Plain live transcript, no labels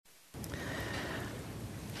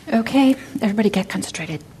Okay, everybody get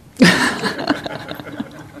concentrated.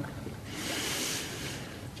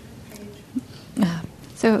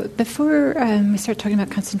 So before we start talking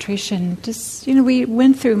about concentration, just, we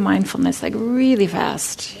went through mindfulness like really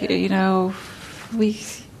fast. When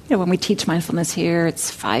we teach mindfulness here,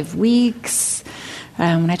 it's 5 weeks.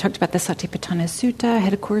 When I talked about the Satipatthana Sutta, I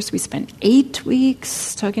had a course, we spent 8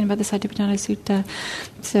 weeks talking about the Satipatthana Sutta.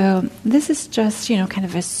 So this is just, kind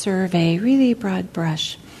of a survey, really broad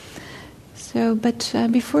brush. So, but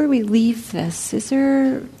before we leave this, is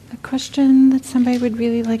there a question that somebody would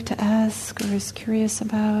really like to ask or is curious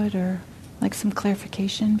about or like some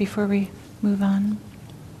clarification before we move on?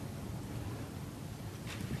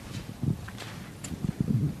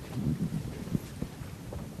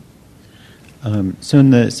 So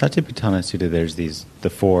in the Satipatthana Sutta, there's the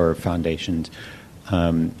 4 foundations.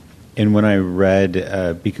 And when I read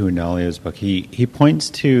Bhikkhu Nalio's book, he points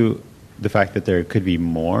to the fact that there could be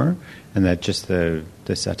more, and that just the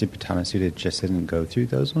Satipatthana Sutta just didn't go through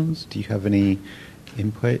those ones. Do you have any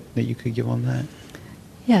input that you could give on that?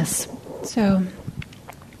 Yes. So,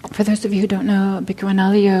 for those of you who don't know, Bhikkhu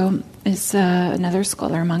Nalio is another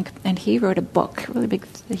scholar monk, and he wrote a book, really big.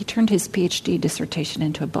 He turned his PhD dissertation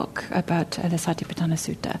into a book about the Satipatthana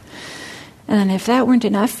Sutta. And then if that weren't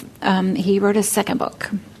enough, he wrote a second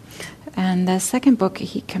book. And the second book,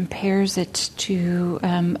 he compares it to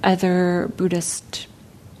other Buddhist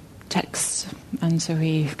texts. And so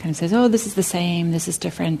he kind of says, this is the same, this is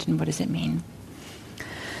different, and what does it mean?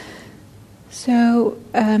 So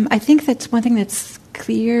I think that's one thing that's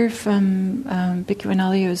clear from Bhikkhu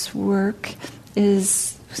Nalio's work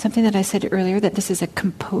is something that I said earlier, that this is a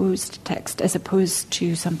composed text as opposed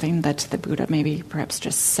to something that the Buddha maybe perhaps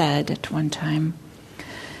just said at one time.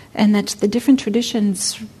 And that the different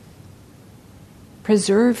traditions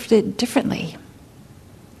preserved it differently.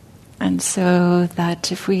 And so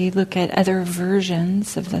that if we look at other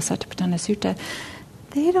versions of the Satipatthana Sutta,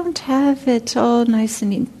 they don't have it all nice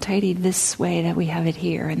and tidy this way that we have it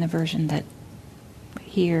here in the version that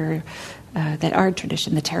here, that our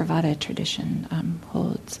tradition, the Theravada tradition,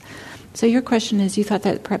 holds. So your question is, you thought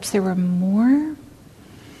that perhaps there were more?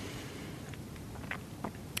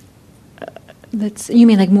 You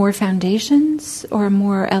mean like more foundations or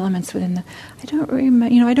more elements within the? I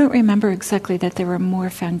don't remember exactly that there were more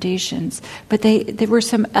foundations, but there were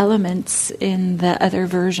some elements in the other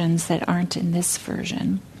versions that aren't in this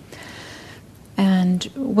version. And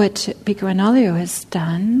what Bhikkhu Nalio has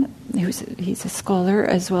done, he's a scholar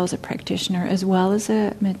as well as a practitioner, as well as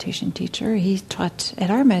a meditation teacher. He taught at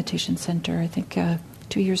our meditation center, I think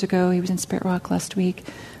 2 years ago. He was in Spirit Rock last week,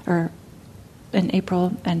 or in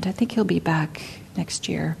April, and I think he'll be back next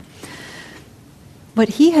year. What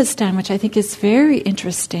he has done, which I think is very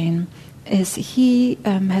interesting, is he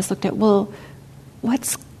has looked at,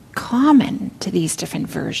 what's common to these different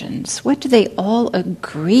versions? What do they all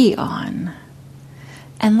agree on?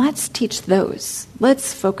 And let's teach those.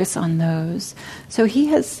 Let's focus on those. So he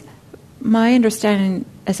has, my understanding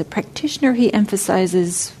as a practitioner, he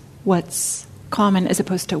emphasizes what's common as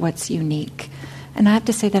opposed to what's unique. And I have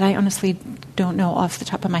to say that I honestly don't know off the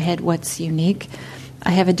top of my head what's unique.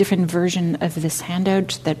 I have a different version of this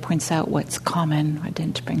handout that points out what's common. I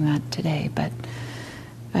didn't bring that today, but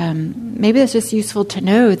maybe that's just useful to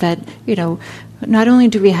know that, not only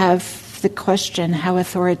do we have the question, how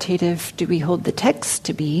authoritative do we hold the text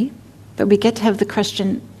to be, but we get to have the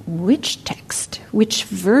question, which text, which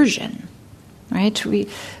version, right?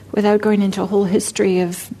 Without going into a whole history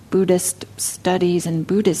of Buddhist studies and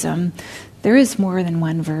Buddhism, there is more than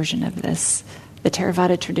one version of this. The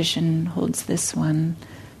Theravada tradition holds this one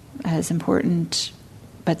as important,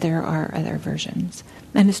 but there are other versions.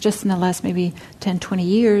 And it's just in the last maybe 10, 20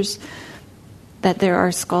 years that there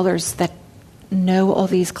are scholars that know all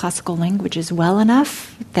these classical languages well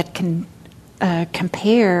enough that can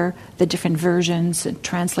compare the different versions and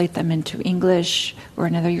translate them into English or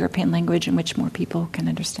another European language in which more people can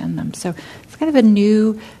understand them. So it's kind of a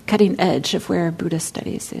new cutting edge of where Buddhist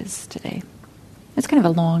studies is today. That's kind of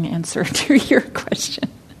a long answer to your question.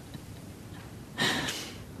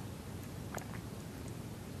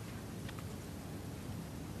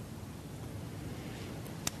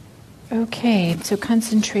 Okay, so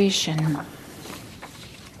concentration.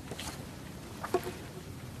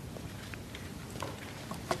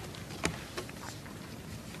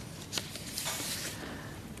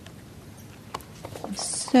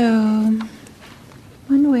 So,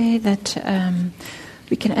 one way that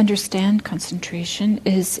we can understand concentration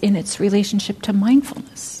is in its relationship to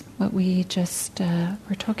mindfulness, what we just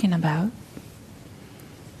were talking about.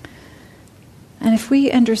 And if we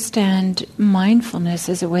understand mindfulness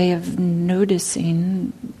as a way of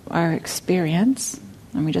noticing our experience.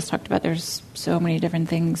 And we just talked about there's so many different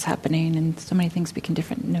things happening and so many things we can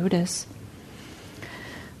notice.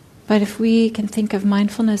 But if we can think of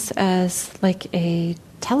mindfulness as like a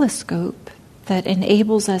telescope that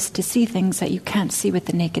enables us to see things that you can't see with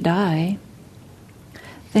the naked eye,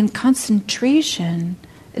 then concentration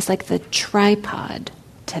is like the tripod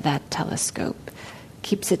to that telescope.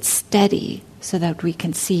 Keeps it steady so that we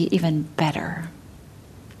can see even better.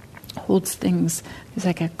 Holds things, there's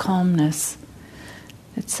like a calmness.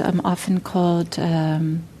 It's often called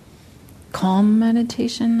calm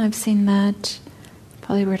meditation. I've seen that.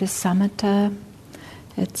 Probably word is samatha.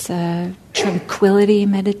 It's a tranquility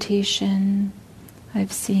meditation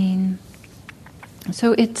I've seen.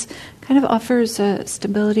 So it kind of offers a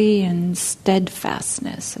stability and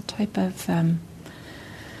steadfastness, a type of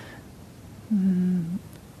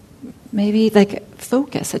maybe like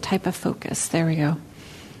focus, a type of focus. There we go.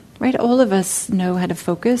 Right, all of us know how to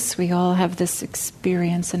focus. We all have this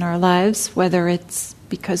experience in our lives, whether it's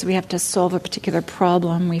because we have to solve a particular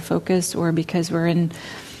problem, we focus, or because we're in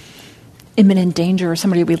imminent danger or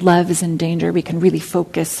somebody we love is in danger, we can really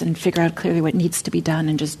focus and figure out clearly what needs to be done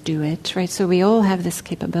and just do it, right? So we all have this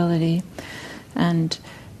capability. And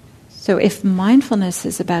so if mindfulness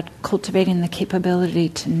is about cultivating the capability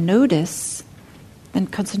to notice, then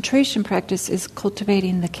concentration practice is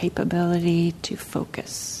cultivating the capability to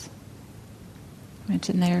focus. Right?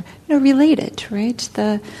 And they're related, right?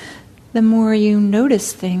 The more you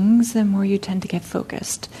notice things, the more you tend to get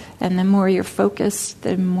focused. And the more you're focused,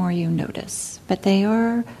 the more you notice. But they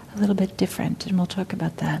are a little bit different, and we'll talk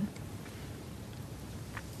about that.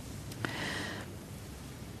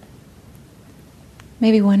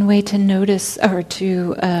 Maybe one way to notice, or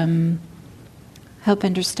to help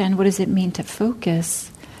understand what does it mean to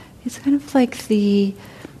focus, is kind of like the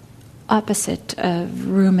opposite of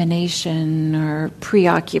rumination or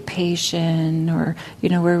preoccupation, or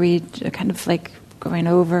where we kind of like going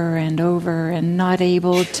over and not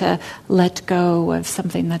able to let go of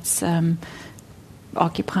something that's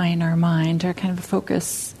occupying our mind. Our kind of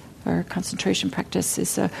focus or concentration practice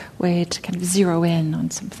is a way to kind of zero in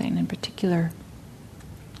on something in particular.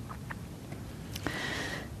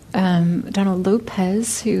 Donald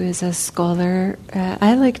Lopez, who is a scholar,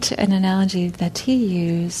 I liked an analogy that he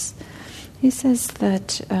used. He says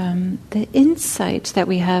that the insight that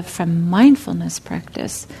we have from mindfulness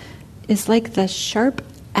practice is like the sharp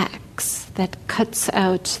axe that cuts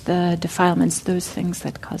out the defilements, those things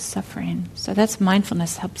that cause suffering. So that's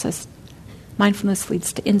mindfulness helps us. Mindfulness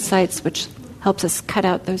leads to insights, which helps us cut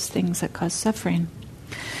out those things that cause suffering.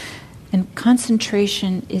 And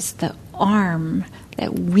concentration is the arm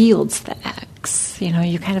that wields the axe.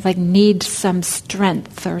 You kind of like need some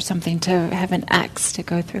strength or something to have an axe to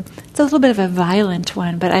go through. It's a little bit of a violent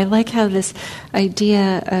one, but I like how this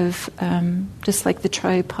idea of just like the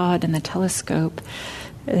tripod and the telescope,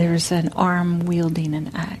 there's an arm wielding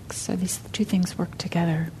an axe. So these two things work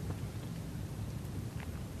together.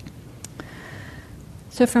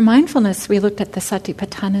 So for mindfulness, we looked at the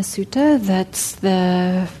Satipatthana Sutta. That's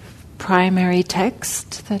the primary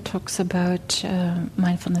text that talks about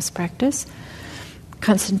mindfulness practice.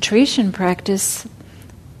 Concentration practice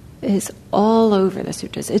is all over the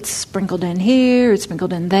suttas. It's sprinkled in here, it's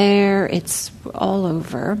sprinkled in there, it's all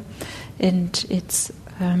over. And it's,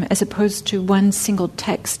 as opposed to one single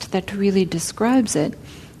text that really describes it,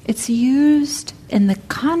 it's used in the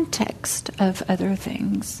context of other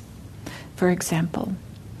things. For example,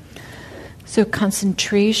 so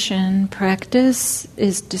concentration practice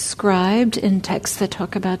is described in texts that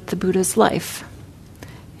talk about the Buddha's life.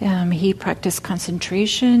 He practiced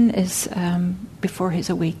concentration before his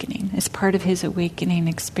awakening. As part of his awakening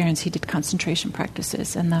experience, he did concentration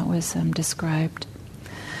practices, and that was described.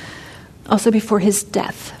 Also before his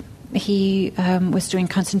death, he was doing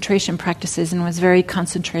concentration practices and was very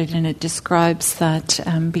concentrated, and it describes that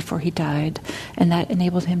before he died, and that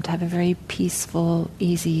enabled him to have a very peaceful,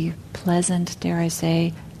 easy, pleasant, dare I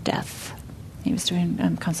say, death. He was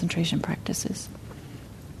doing concentration practices.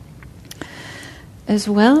 As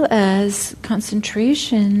well as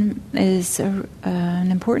concentration is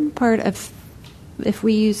an important part of, if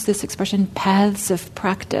we use this expression, paths of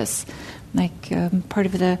practice, like part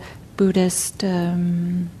of the Buddhist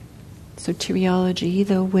soteriology,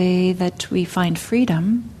 the way that we find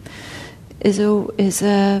freedom is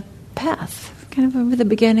a path, kind of with a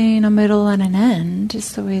beginning, a middle, and an end,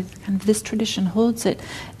 is the way kind of this tradition holds it.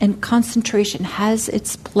 And concentration has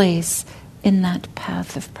its place in that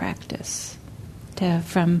path of practice.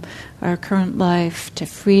 From our current life to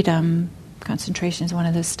freedom, concentration is one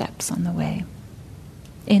of those steps on the way,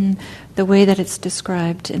 in the way that it's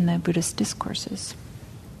described in the Buddhist discourses.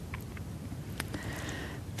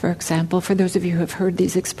 For example, for those of you who have heard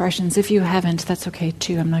these expressions, if you haven't, that's okay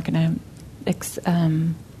too. I'm not going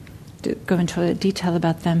to go into detail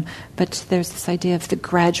about them, but there's this idea of the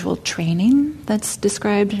gradual training that's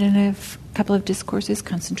described in a couple of discourses.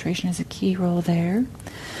 Concentration is a key role there.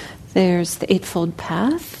 There's the Eightfold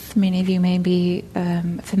Path. Many of you may be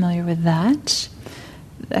familiar with that.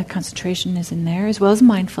 Concentration is in there, as well as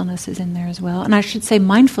mindfulness is in there as well. And I should say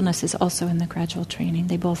mindfulness is also in the gradual training.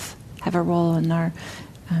 They both have a role in our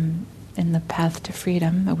in the path to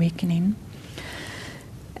freedom, awakening.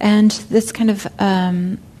 And this kind of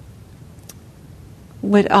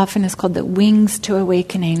what often is called the wings to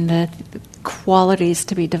awakening, the qualities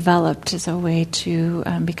to be developed as a way to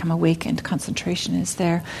become awakened. Concentration is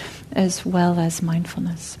there, as well as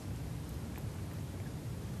mindfulness.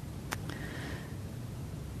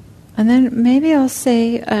 And then maybe I'll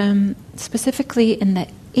say specifically in the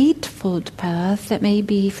Eightfold Path, that may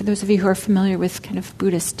be, for those of you who are familiar with kind of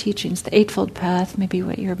Buddhist teachings, the Eightfold Path may be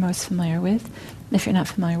what you're most familiar with. If you're not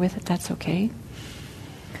familiar with it, that's okay.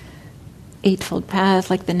 Eightfold Path,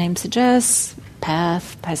 like the name suggests,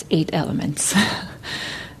 path has 8 elements.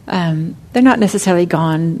 They're not necessarily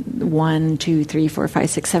gone 1, 2, 3, 4, 5,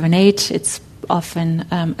 6, 7, 8. It's often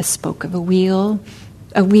a spoke of a wheel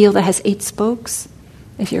that has 8 spokes.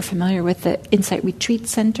 If you're familiar with the Insight Retreat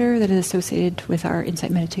Center that is associated with our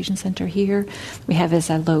Insight Meditation Center here, we have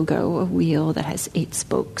as a logo a wheel that has 8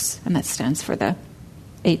 spokes, and that stands for the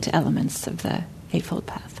 8 elements of the Eightfold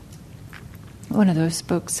Path. One of those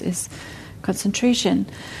spokes is concentration.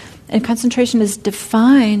 And concentration is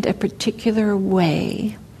defined a particular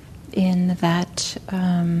way in that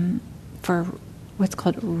for what's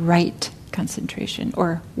called right concentration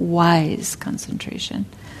or wise concentration.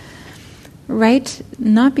 Right,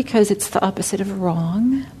 not because it's the opposite of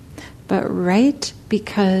wrong, but right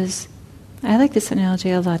because, I like this analogy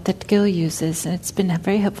a lot that Gil uses, and it's been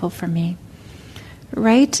very helpful for me.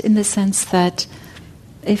 Right in the sense that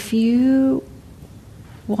if you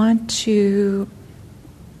want to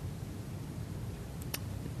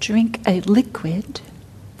drink a liquid,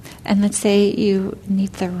 and let's say you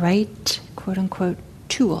need the right, quote-unquote,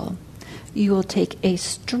 tool, you will take a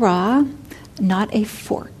straw, not a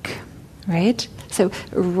fork. Right? So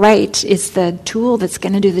right is the tool that's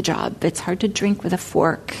going to do the job. It's hard to drink with a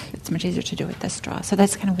fork. It's much easier to do with a straw. So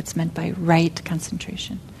that's kind of what's meant by right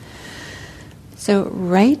concentration. So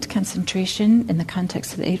right concentration in the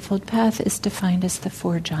context of the Eightfold Path is defined as the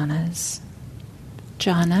 4 jhanas.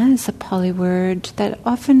 Jhana is a Pali word that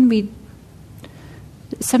often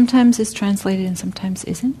sometimes is translated and sometimes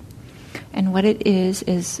isn't. And what it is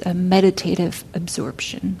a meditative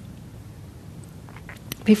absorption.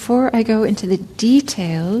 Before I go into the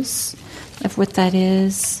details of what that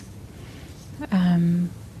is, I'll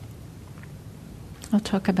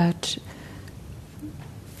talk about...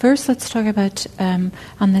 First, let's talk about, on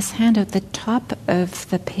this handout, the top of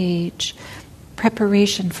the page,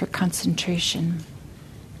 preparation for concentration.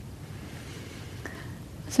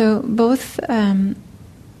 So both...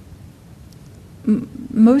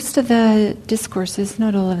 most of the discourses,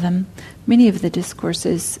 not all of them, many of the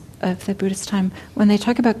discourses of the Buddhist time, when they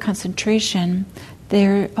talk about concentration,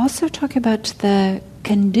 they also talk about the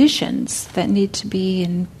conditions that need to be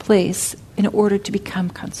in place in order to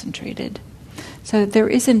become concentrated. So there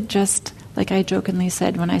isn't just, like I jokingly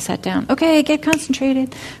said when I sat down, okay, get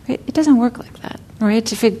concentrated. Right? It doesn't work like that.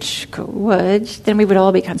 Right? If it would, then we would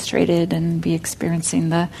all be concentrated and be experiencing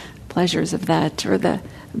the pleasures of that or the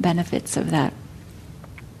benefits of that.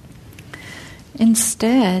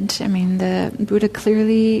 Instead, the Buddha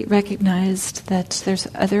clearly recognized that there's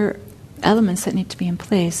other elements that need to be in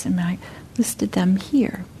place, and I listed them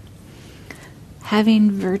here.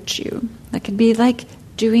 Having virtue. That could be like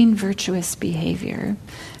doing virtuous behavior.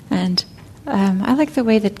 And I like the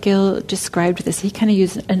way that Gil described this. He kind of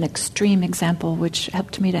used an extreme example, which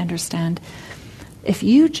helped me to understand. If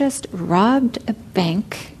you just robbed a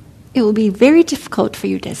bank, it will be very difficult for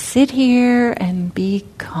you to sit here and be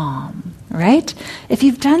calm, right? If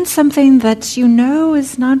you've done something that you know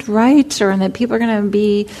is not right or that people are going to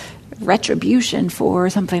be retribution for or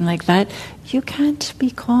something like that, you can't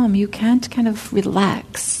be calm. You can't kind of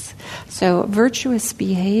relax. So virtuous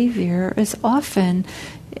behavior is often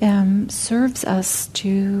serves us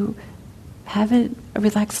to have a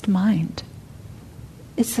relaxed mind.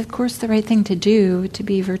 It's, of course, the right thing to do, to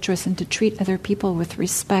be virtuous and to treat other people with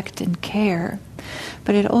respect and care.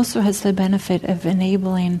 But it also has the benefit of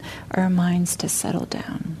enabling our minds to settle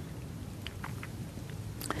down.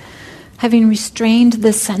 Having restrained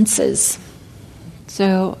the senses.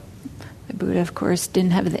 So Buddha, of course,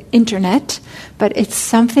 didn't have the internet, but it's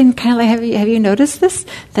something kind of like, have you noticed this?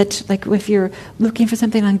 That like if you're looking for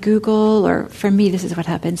something on Google, or for me, this is what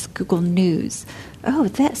happens, Google News. Oh,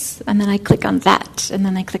 this, and then I click on that, and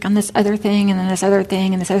then I click on this other thing, and then this other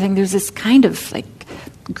thing, and this other thing. There's this kind of like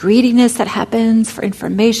greediness that happens for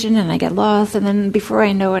information, and I get lost, and then before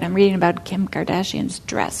I know it, I'm reading about Kim Kardashian's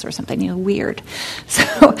dress or something, weird. So,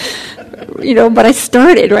 but I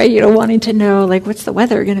started, right, wanting to know, like, what's the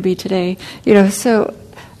weather going to be today? So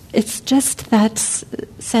it's just that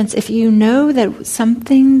sense, if you know that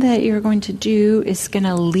something that you're going to do is going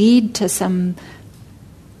to lead to some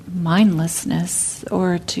mindlessness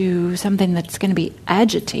or to something that's going to be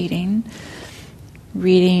agitating,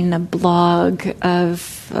 reading a blog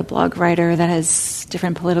of a blog writer that has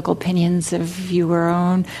different political opinions of your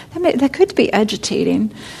own, that could be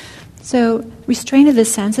agitating. So restraint of the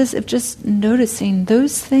senses of just noticing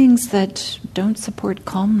those things that don't support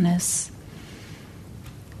calmness.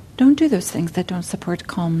 Don't do those things that don't support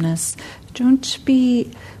calmness. Don't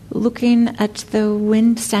be looking at the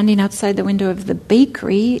wind, standing outside the window of the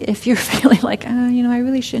bakery if you're feeling like, I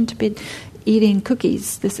really shouldn't be eating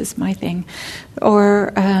cookies. This is my thing.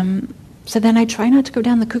 Or so then I try not to go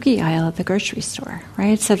down the cookie aisle at the grocery store,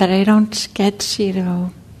 right? So that I don't get,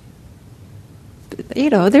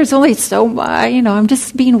 there's only so much, I'm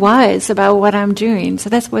just being wise about what I'm doing. So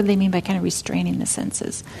that's what they mean by kind of restraining the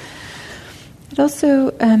senses. It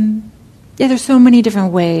also, there's so many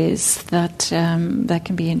different ways that that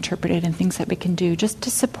can be interpreted and things that we can do just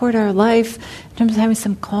to support our life in terms of having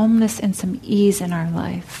some calmness and some ease in our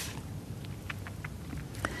life.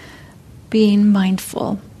 Being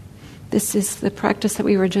mindful. This is the practice that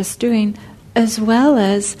we were just doing, as well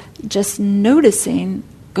as just noticing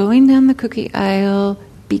going down the cookie aisle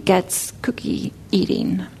begets cookie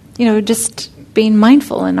eating. Just being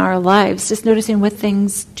mindful in our lives, just noticing what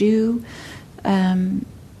things do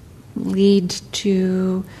lead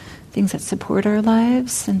to things that support our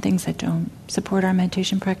lives and things that don't support our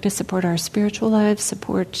meditation practice, support our spiritual lives,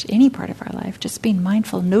 support any part of our life. Just being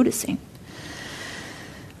mindful, noticing.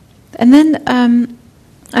 And then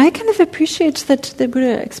I kind of appreciate that the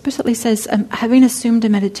Buddha explicitly says, having assumed a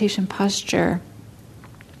meditation posture,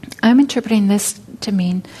 I'm interpreting this to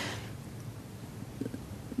mean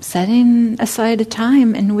setting aside a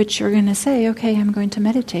time in which you're going to say, okay, I'm going to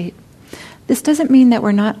meditate. This doesn't mean that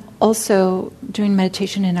we're not also doing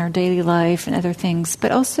meditation in our daily life and other things,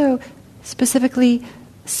 but also specifically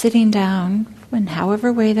sitting down in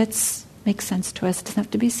however way that makes sense to us. It doesn't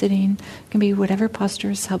have to be sitting. It can be whatever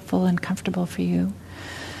posture is helpful and comfortable for you.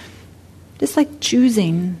 Just like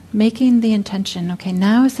choosing, making the intention, okay,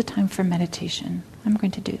 now is the time for meditation. I'm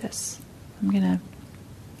going to do this. I'm going to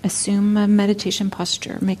assume a meditation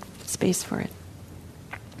posture, make space for it.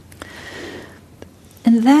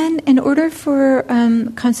 And then, in order for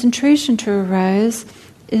concentration to arise,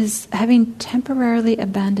 is having temporarily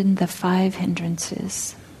abandoned the 5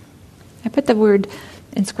 hindrances. I put the word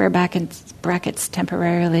in square brackets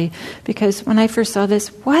temporarily, because when I first saw this,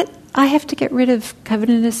 what? I have to get rid of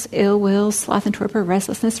covetousness, ill will, sloth and torpor,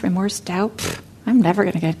 restlessness, remorse, doubt? Pfft, I'm never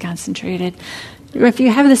going to get concentrated. If you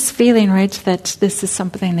have this feeling, right, that this is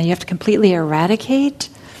something that you have to completely eradicate,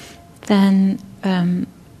 then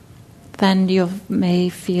you may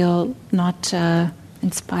feel not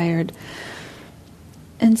inspired.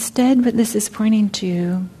 Instead, what this is pointing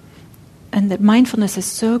to, and that mindfulness is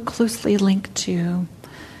so closely linked to,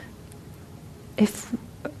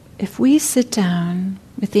 if we sit down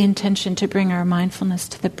with the intention to bring our mindfulness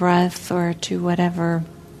to the breath or to whatever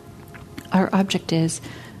our object is,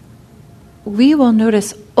 we will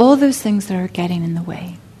notice all those things that are getting in the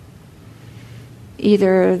way.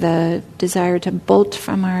 Either the desire to bolt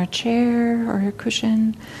from our chair or our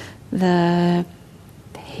cushion, the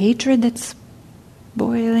hatred that's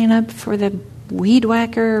boiling up for the weed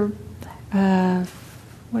whacker,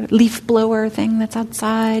 leaf blower thing that's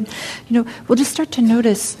outside. We'll just start to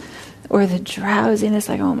notice, or the drowsiness,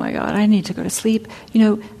 like, oh my God, I need to go to sleep.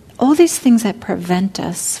 All these things that prevent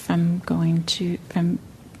us from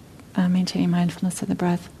maintaining mindfulness of the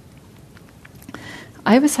breath.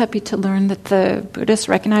 I was happy to learn that the Buddhists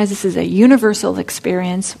recognize this is a universal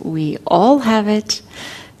experience. We all have it,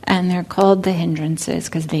 and they're called the hindrances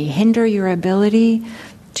because they hinder your ability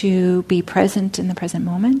to be present in the present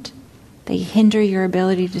moment. They hinder your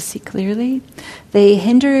ability to see clearly. They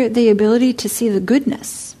hinder the ability to see the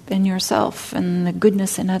goodness in yourself and the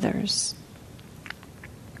goodness in others.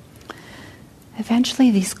 Eventually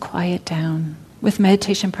these quiet down. With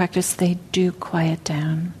meditation practice, they do quiet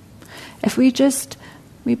down. If we just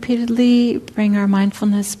repeatedly bring our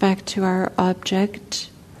mindfulness back to our object,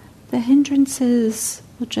 the hindrances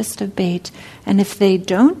will just abate. And if they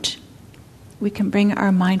don't, we can bring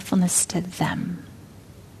our mindfulness to them.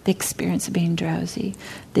 The experience of being drowsy,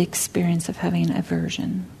 the experience of having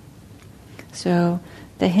aversion. So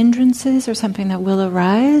the hindrances are something that will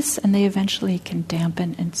arise, and they eventually can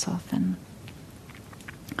dampen and soften.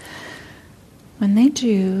 When they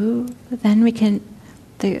do, then we can,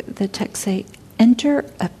 the texts say, enter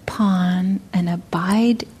upon and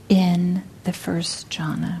abide in the first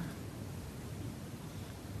jhana.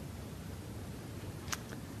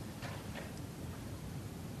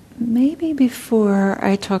 Maybe before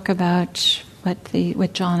I talk about what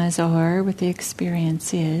jhanas are, what the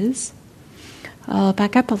experience is, I'll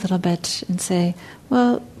back up a little bit and say,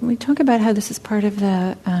 well, we talk about how this is part of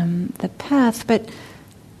the path, but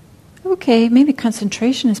okay, maybe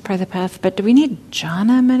concentration is part of the path, but do we need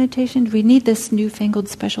jhana meditation? Do we need this newfangled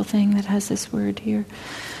special thing that has this word here?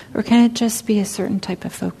 Or can it just be a certain type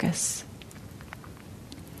of focus?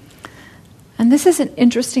 And this is an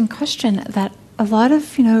interesting question that a lot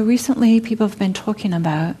of, recently people have been talking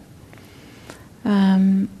about.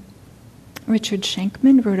 Richard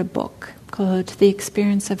Shankman wrote a book called The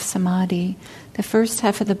Experience of Samadhi. The first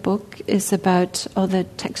half of the book is about all the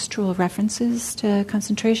textual references to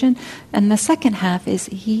concentration, and the second half is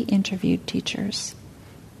he interviewed teachers.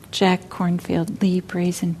 Jack Kornfield, Lee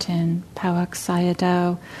Brazenton, Pawak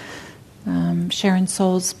Sayadaw, Sharon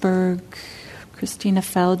Salzberg, Christina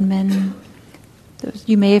Feldman.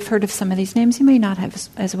 You may have heard of some of these names, you may not have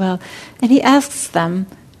as well. And he asks them,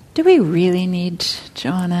 do we really need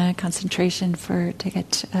jhana, concentration for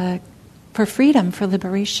freedom, for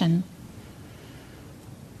liberation?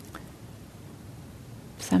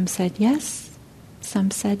 Some said yes,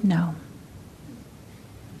 some said no.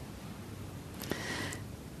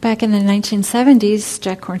 Back in the 1970s,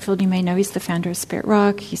 Jack Kornfield, you may know, he's the founder of Spirit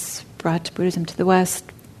Rock. He's brought Buddhism to the West,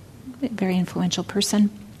 a very influential person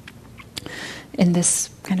in this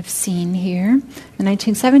kind of scene here. In the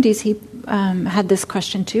 1970s, he had this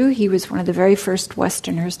question too. He was one of the very first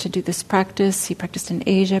Westerners to do this practice. He practiced in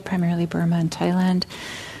Asia, primarily Burma and Thailand.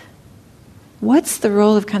 What's the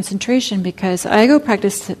role of concentration? Because I go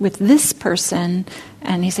practice with this person,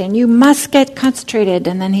 and he's saying, you must get concentrated.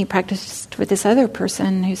 And then he practiced with this other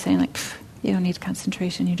person who's saying, you don't need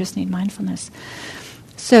concentration, you just need mindfulness.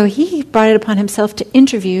 So he brought it upon himself to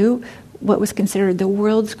interview what was considered the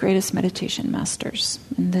world's greatest meditation masters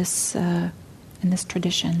in this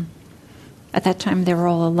tradition. At that time, they were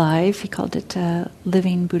all alive. He called it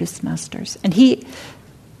living Buddhist masters. And he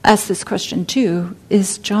asked this question too,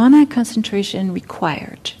 is jhana concentration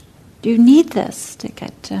required? Do you need this to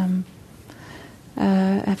get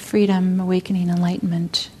a freedom, awakening,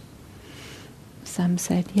 enlightenment? Some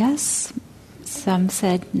said yes, some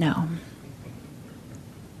said no.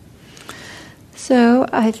 So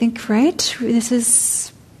I think,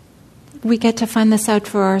 we get to find this out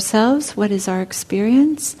for ourselves. What is our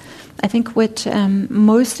experience? I think what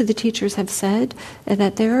most of the teachers have said is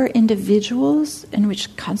that there are individuals in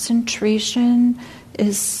which concentration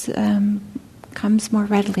comes more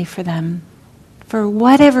readily for them. For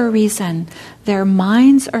whatever reason, their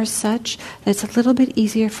minds are such that it's a little bit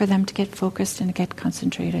easier for them to get focused and to get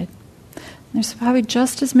concentrated. There's probably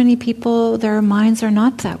just as many people, their minds are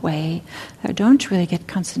not that way, or don't really get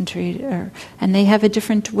concentrated, and they have a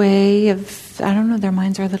different way of, their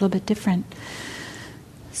minds are a little bit different.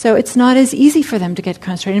 So it's not as easy for them to get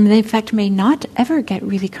concentrated. They, in fact, may not ever get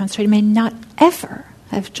really concentrated, may not ever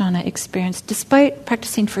have jhana experience, despite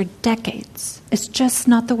practicing for decades. It's just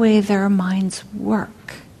not the way their minds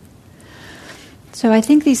work. So I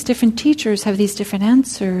think these different teachers have these different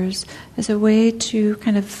answers as a way to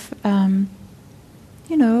kind of,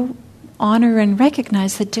 honor and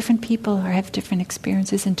recognize that different people have different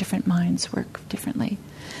experiences and different minds work differently.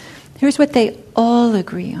 Here's what they all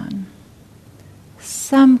agree on.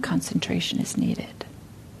 Some concentration is needed.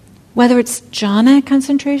 Whether it's jhana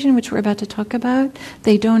concentration, which we're about to talk about,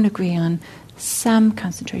 they don't agree on. Some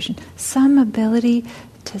concentration, some ability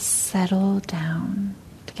to settle down,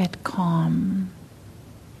 to get calm,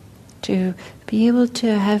 to be able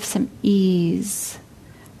to have some ease,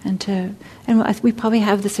 and we probably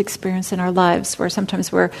have this experience in our lives where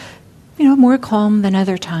sometimes we're, more calm than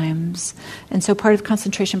other times. And so part of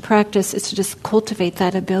concentration practice is to just cultivate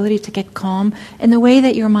that ability to get calm in the way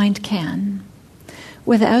that your mind can.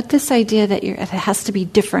 Without this idea that it has to be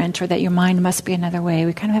different or that your mind must be another way,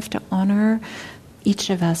 we kind of have to honor each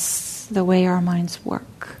of us the way our minds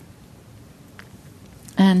work.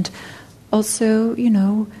 And also,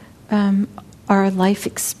 our life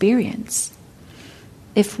experience.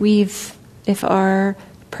 If our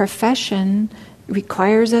profession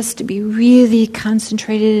requires us to be really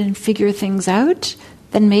concentrated and figure things out,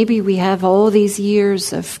 then maybe we have all these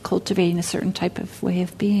years of cultivating a certain type of way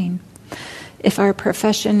of being. If our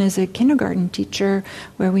profession is a kindergarten teacher,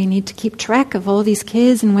 where we need to keep track of all these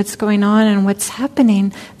kids and what's going on and what's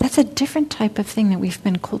happening, that's a different type of thing that we've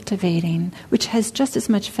been cultivating, which has just as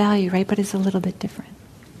much value, right, but is a little bit different.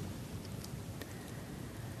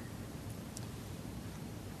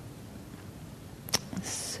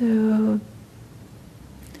 So,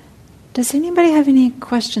 does anybody have any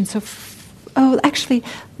questions? Actually,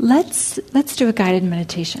 let's do a guided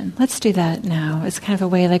meditation. Let's do that now. It's kind of a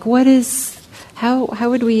way, like, how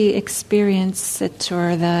would we experience it,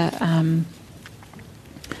 or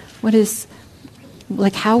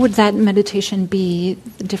how would that meditation be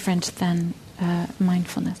different than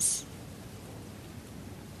mindfulness?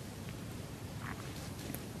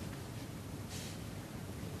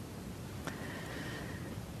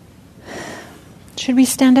 Should we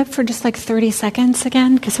stand up for just like 30 seconds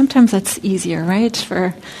again? Because sometimes that's easier, right?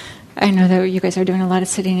 I know that you guys are doing a lot of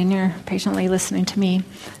sitting and you're patiently listening to me.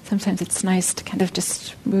 Sometimes it's nice to kind of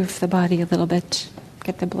just move the body a little bit,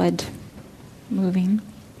 get the blood moving.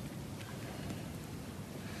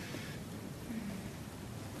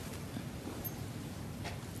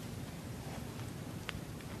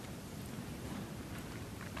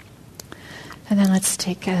 And then let's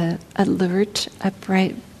take a alert,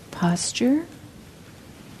 upright posture.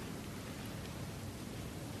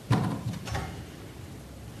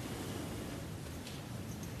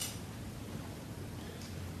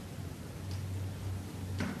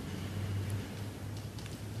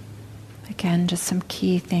 Again, just some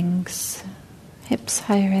key things. Hips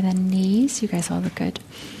higher than knees. You guys all look good.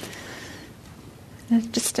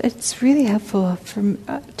 It's really helpful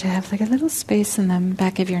to have like a little space in the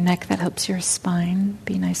back of your neck that helps your spine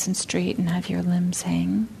be nice and straight and have your limbs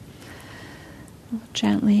hang. We'll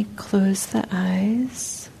gently close the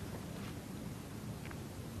eyes.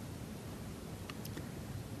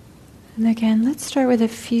 And again, let's start with a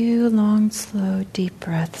few long, slow, deep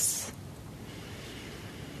breaths.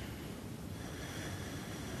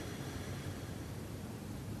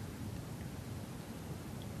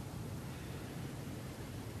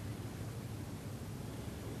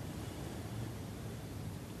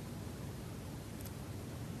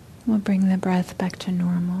 We'll bring the breath back to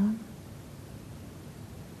normal.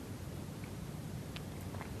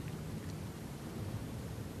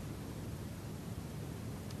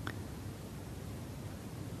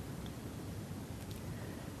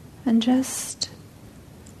 And just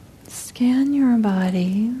scan your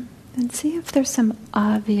body and see if there's some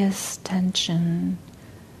obvious tension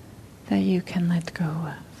that you can let go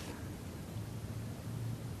of.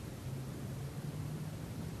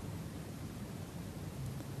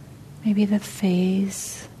 Maybe the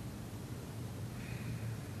face,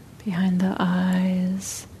 behind the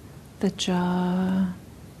eyes, the jaw.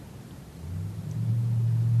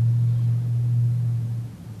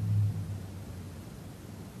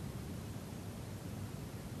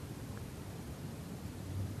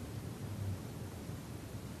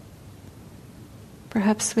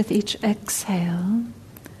 Perhaps with each exhale,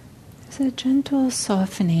 there's a gentle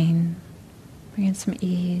softening, bringing some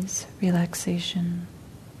ease, relaxation.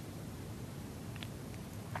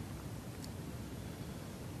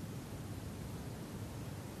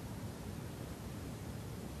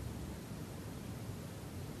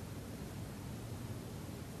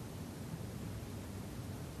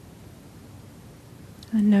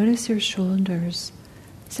 And notice your shoulders.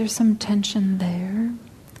 Is there some tension there?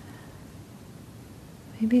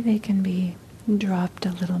 Maybe they can be dropped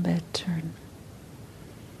a little bit, or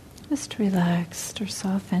just relaxed or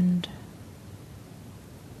softened.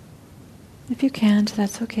 If you can't,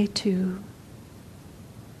 that's okay too.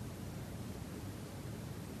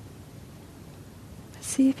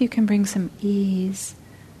 See if you can bring some ease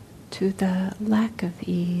to the lack of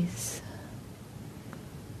ease.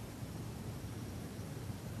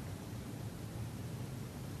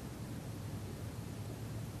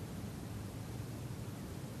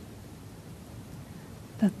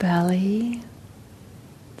 The belly.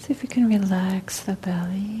 See if you can relax the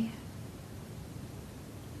belly.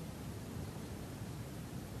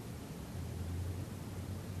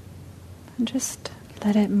 And just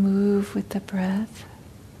let it move with the breath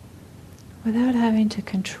without having to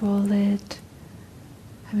control it,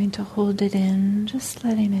 having to hold it in, just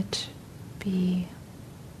letting it be.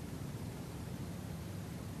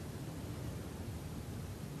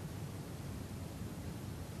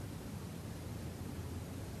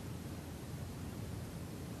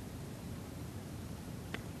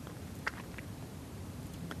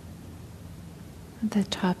 The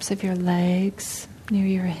tops of your legs near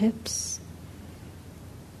your hips.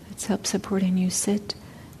 It's help supporting you sit.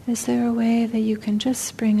 Is there a way that you can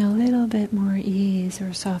just bring a little bit more ease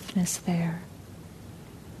or softness there?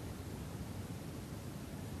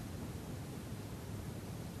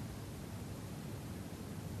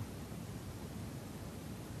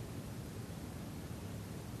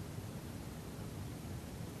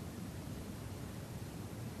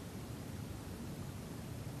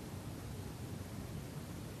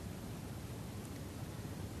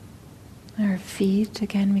 Our feet,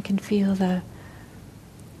 again, we can feel the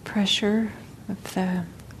pressure of the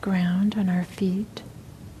ground on our feet.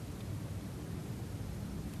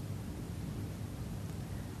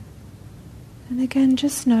 And again,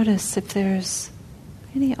 just notice if there's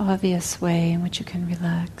any obvious way in which you can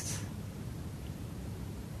relax.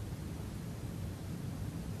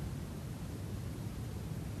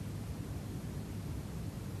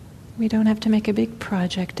 We don't have to make a big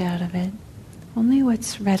project out of it. Only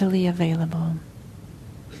what's readily available.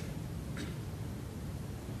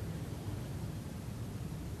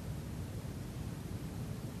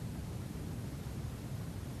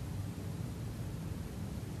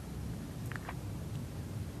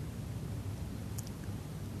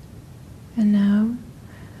 And now,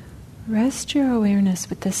 rest your awareness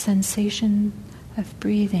with the sensation of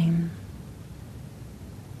breathing.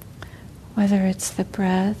 Whether it's the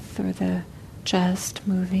breath or the chest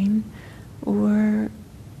moving, or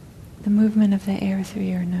the movement of the air through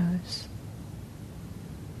your nose.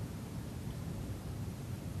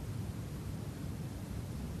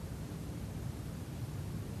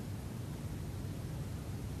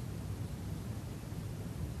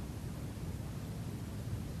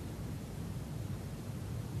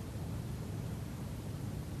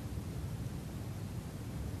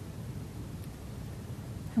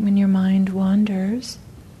 And when your mind wanders,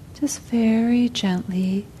 just very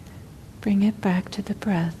gently bring it back to the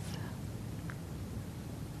breath.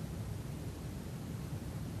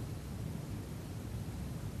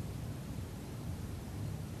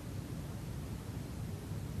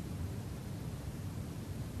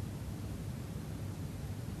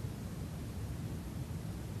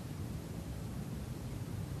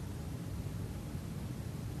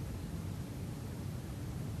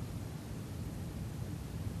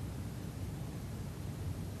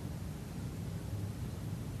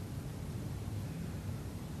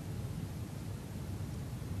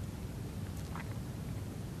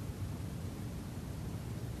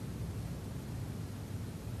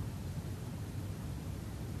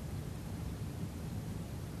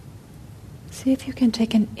 See if you can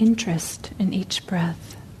take an interest in each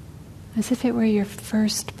breath, as if it were your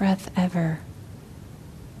first breath ever.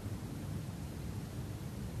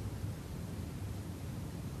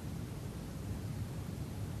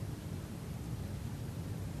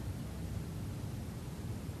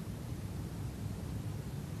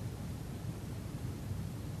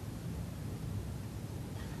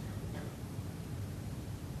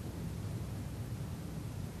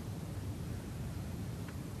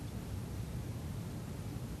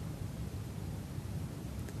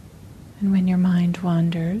 And when your mind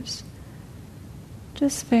wanders,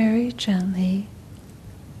 just very gently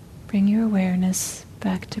bring your awareness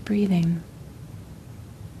back to breathing.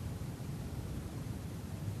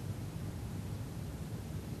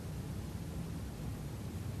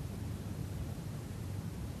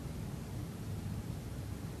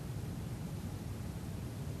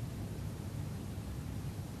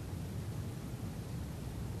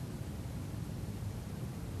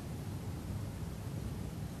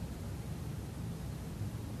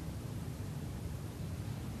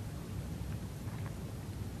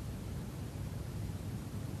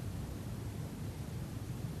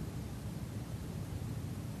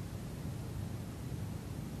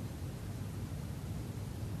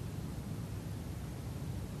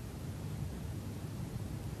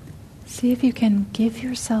 See if you can give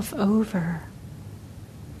yourself over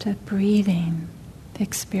to breathing, the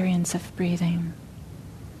experience of breathing.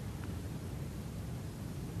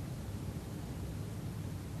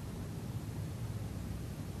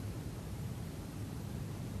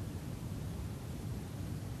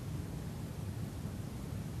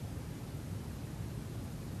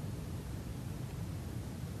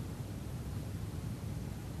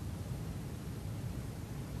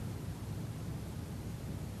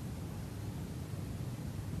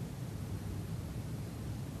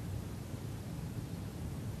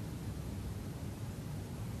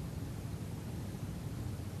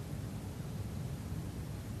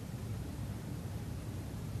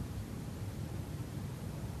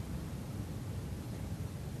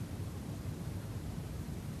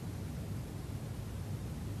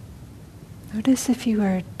 Notice if you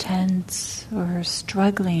are tense or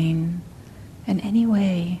struggling in any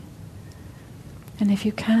way. And if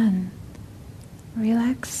you can,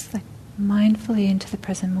 relax like mindfully into the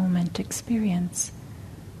present moment experience.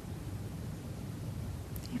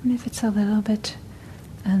 Even if it's a little bit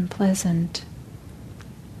unpleasant.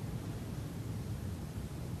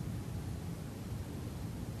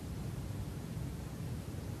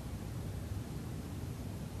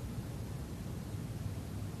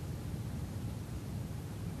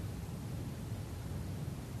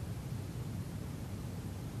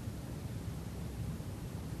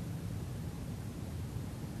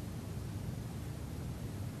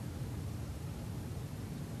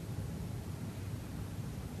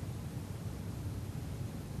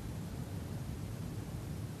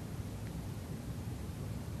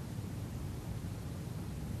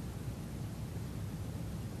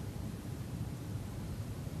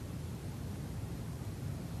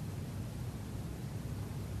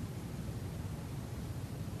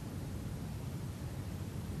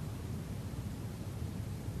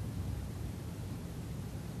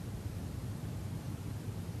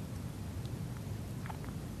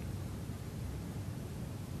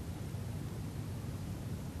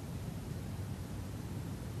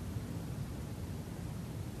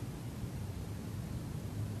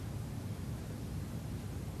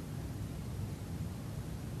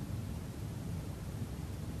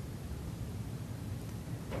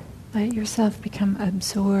 Let yourself become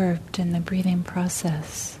absorbed in the breathing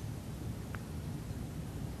process.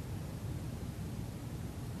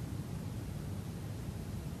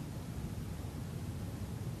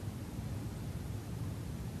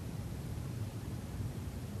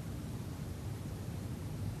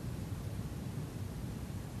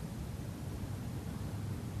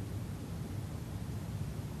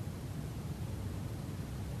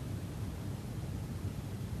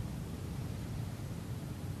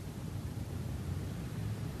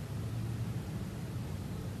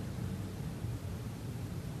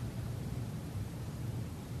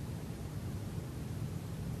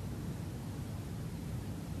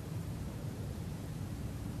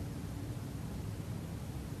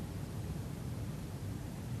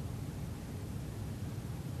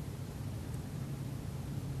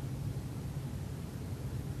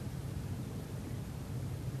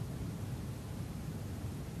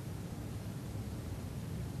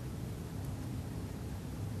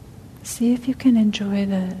 See if you can enjoy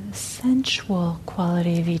the sensual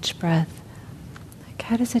quality of each breath. Like,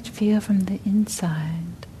 how does it feel from the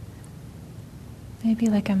inside? Maybe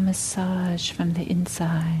like a massage from the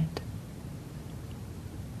inside.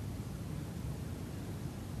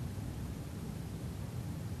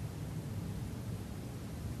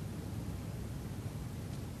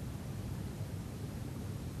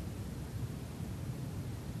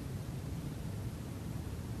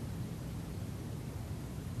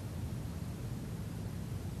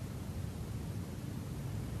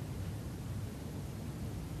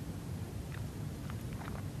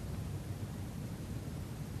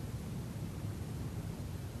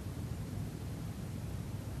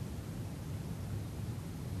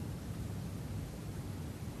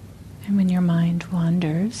 And when your mind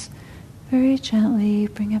wanders, very gently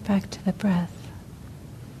bring it back to the breath.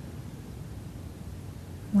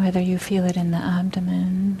 Whether you feel it in the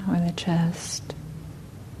abdomen or the chest,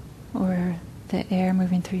 or the air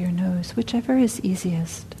moving through your nose, whichever is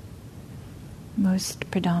easiest,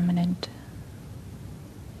 most predominant.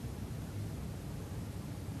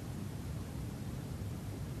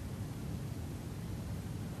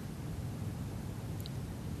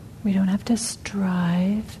 We don't have to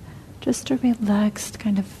strive, just a relaxed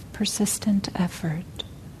kind of persistent effort.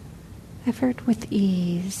 Effort with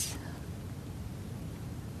ease.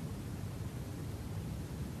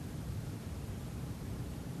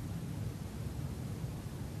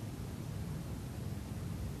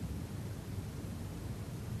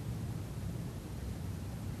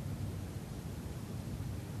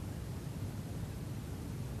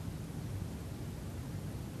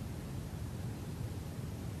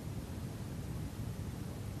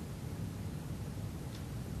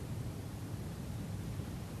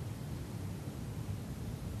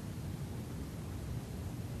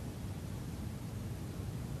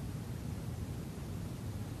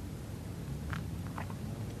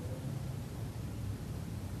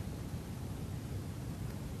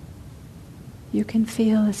 You can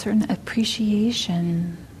feel a certain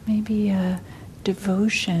appreciation, maybe a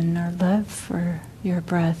devotion or love for your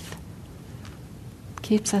breath. It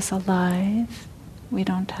keeps us alive. We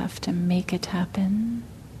don't have to make it happen.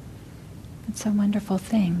 It's a wonderful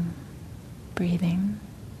thing, breathing.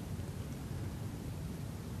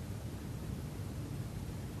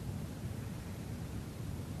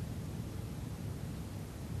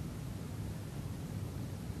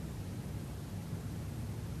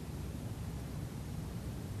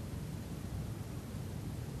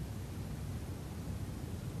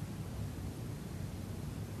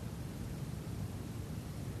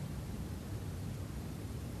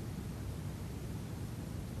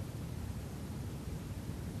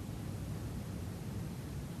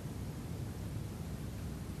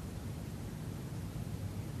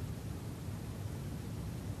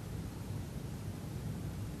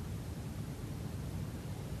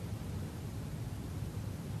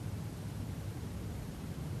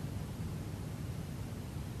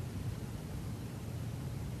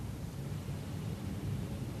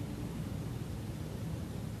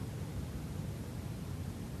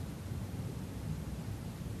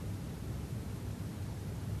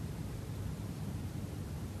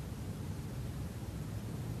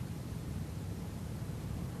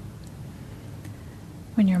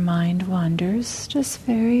 when your mind wanders, just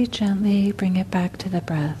very gently bring it back to the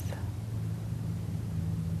breath.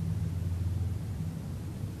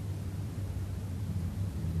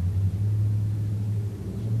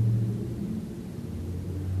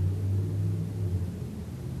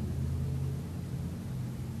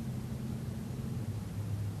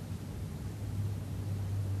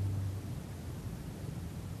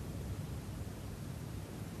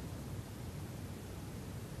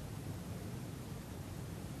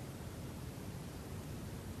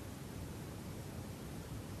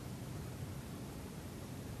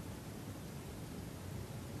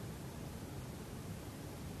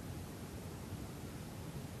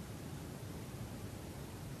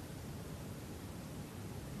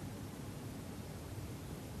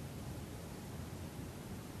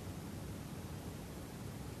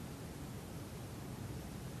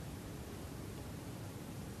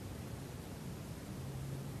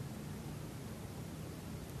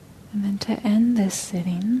 And then to end this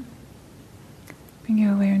sitting, bring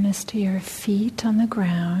your awareness to your feet on the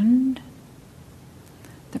ground,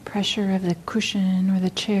 the pressure of the cushion or the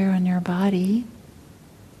chair on your body.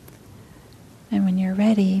 And when you're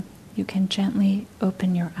ready, you can gently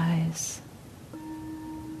open your eyes.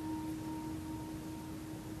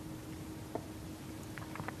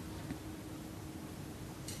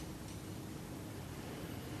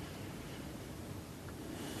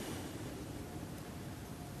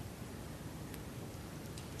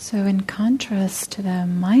 So in contrast to the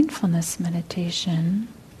mindfulness meditation,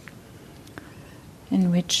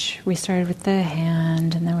 in which we started with the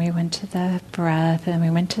hand, and then we went to the breath, and then we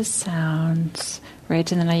went to sounds,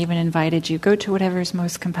 right? And then I even invited you, go to whatever's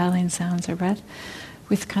most compelling, sounds or breath.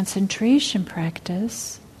 With concentration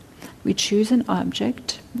practice, we choose an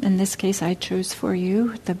object. In this case, I chose for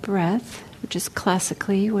you the breath, which is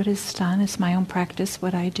classically what is done. It's my own practice,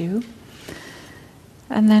 what I do.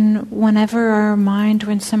 And then whenever our mind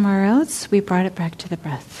went somewhere else, we brought it back to the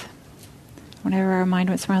breath. Whenever our mind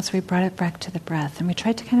went somewhere else, we brought it back to the breath. And we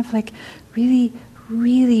tried to kind of like really,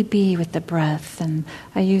 really be with the breath. And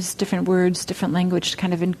I used different words, different language to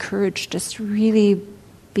kind of encourage just really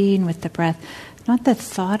being with the breath. Not the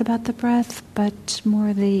thought about the breath, but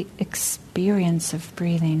more the experience of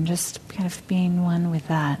breathing, just kind of being one with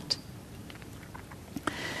that.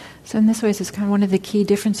 So in this way, this is kind of one of the key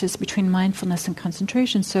differences between mindfulness and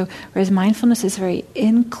concentration. So whereas mindfulness is very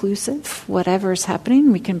inclusive, whatever is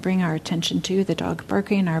happening, we can bring our attention to the dog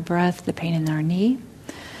barking, our breath, the pain in our knee.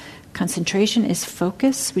 Concentration is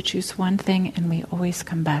focus. We choose one thing and we always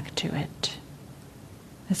come back to it.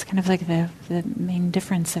 That's kind of like the main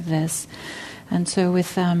difference of this. And so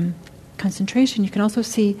with concentration, you can also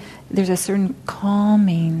see there's a certain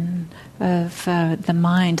calming of the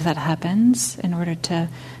mind that happens in order to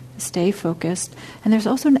stay focused. And there's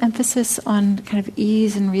also an emphasis on kind of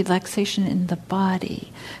ease and relaxation in the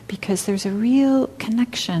body, because there's a real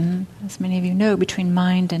connection, as many of you know, between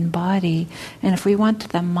mind and body. And if we want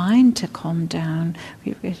the mind to calm down,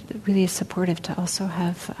 it really is supportive to also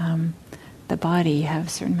have the body have a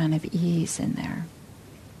certain amount of ease in there.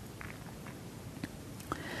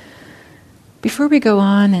 Before we go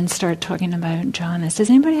on and start talking about jhanas,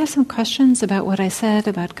 does anybody have some questions about what I said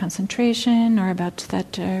about concentration or about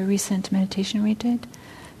that recent meditation we did?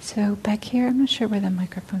 So back here, I'm not sure where the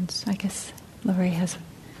microphone's. I guess Laurie has.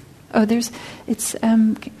 Oh, it's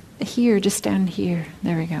here, just down here.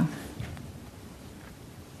 There we go.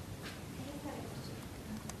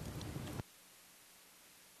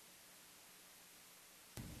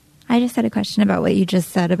 I just had a question about what you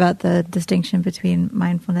just said about the distinction between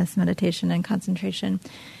mindfulness, meditation, and concentration.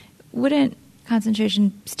 Wouldn't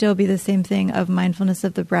concentration still be the same thing of mindfulness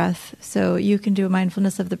of the breath? So you can do a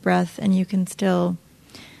mindfulness of the breath and you can still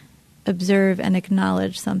observe and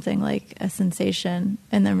acknowledge something like a sensation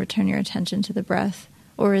and then return your attention to the breath?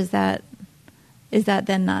 Or is that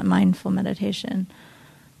then not mindful meditation?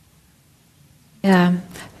 Yeah.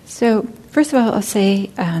 So first of all, I'll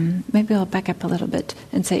say, maybe I'll back up a little bit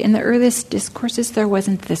and say, in the earliest discourses, there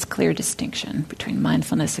wasn't this clear distinction between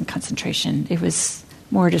mindfulness and concentration. It was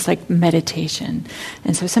more just like meditation.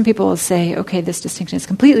 And so some people will say, okay, this distinction is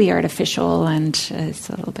completely artificial, and it's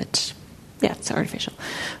a little bit, it's artificial.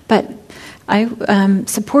 But I,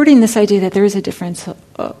 supporting this idea that there is a difference,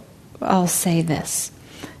 I'll say this.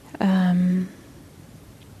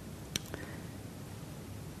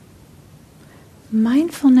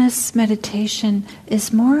 Mindfulness meditation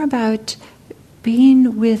is more about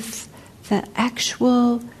being with the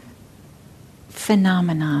actual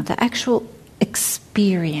phenomena, the actual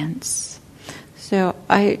experience. So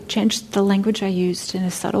I changed the language I used in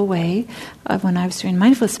a subtle way. When I was doing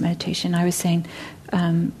mindfulness meditation, I was saying,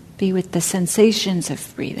 be with the sensations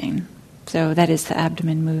of breathing. So that is the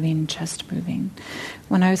abdomen moving, chest moving.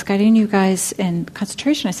 When I was guiding you guys in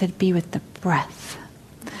concentration, I said be with the breath.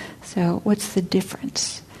 So what's the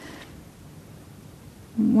difference?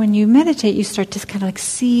 When you meditate, you start to kind of like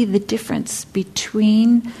see the difference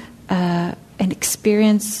between an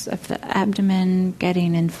experience of the abdomen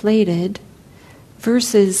getting inflated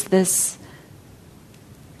versus this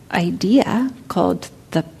idea called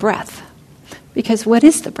the breath. Because what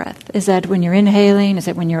is the breath? Is that when you're inhaling? Is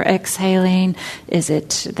it when you're exhaling? Is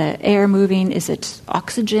it the air moving? Is it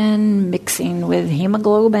oxygen mixing with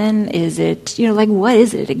hemoglobin? Is it, what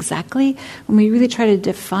is it exactly? When we really try to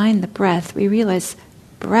define the breath, we realize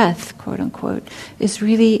breath, quote unquote, is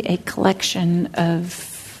really a collection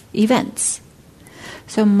of events.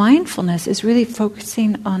 So mindfulness is really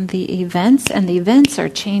focusing on the events, and the events are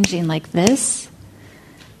changing like this,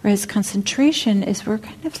 whereas concentration is we're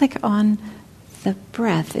kind of like on the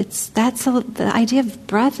breath. The idea of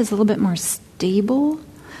breath is a little bit more stable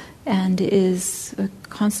and is a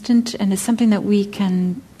constant and is something that we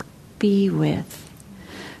can be with.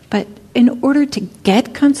 But in order to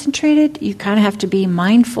get concentrated, you kind of have to be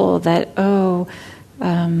mindful that,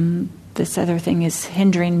 this other thing is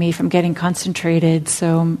hindering me from getting concentrated,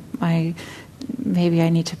 so maybe I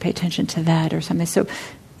need to pay attention to that or something. So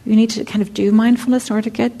you need to kind of do mindfulness in order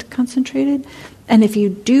to get concentrated. And if you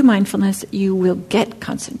do mindfulness, you will get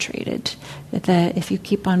concentrated. If you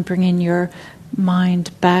keep on bringing your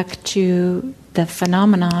mind back to the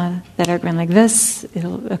phenomena that are going like this,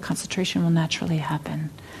 a concentration will naturally happen.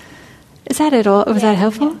 Is that it all? Was that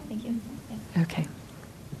helpful? Yeah, thank you. Yeah. Okay.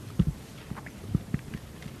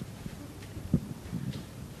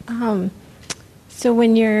 So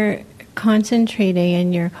when you're concentrating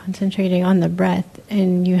and you're concentrating on the breath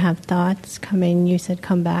and you have thoughts come in, you said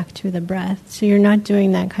come back to the breath. So you're not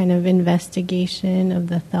doing that kind of investigation of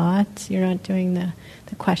the thoughts. You're not doing the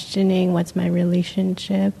questioning, what's my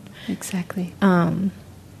relationship? Exactly.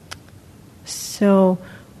 So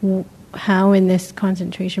how in this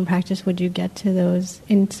concentration practice would you get to those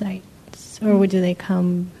insights? Or do they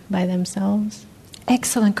come by themselves?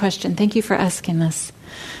 Excellent question. Thank you for asking this.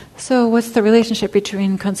 So what's the relationship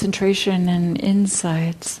between concentration and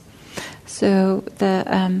insights? So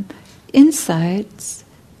the insights,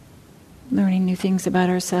 learning new things about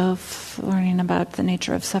ourselves, learning about the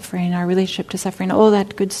nature of suffering, our relationship to suffering, all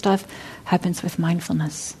that good stuff happens with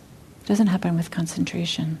mindfulness. It doesn't happen with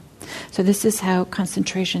concentration. So this is how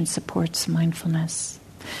concentration supports mindfulness.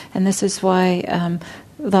 And this is why a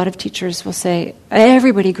lot of teachers will say,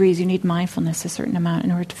 everybody agrees you need mindfulness a certain amount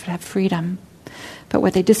in order to have freedom. But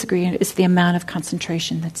what they disagree on is the amount of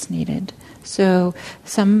concentration that's needed. So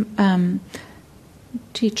some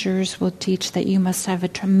teachers will teach that you must have a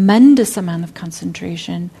tremendous amount of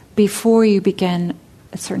concentration before you begin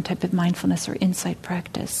a certain type of mindfulness or insight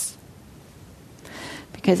practice.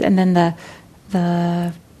 And then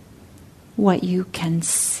the what you can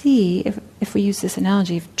see, if we use this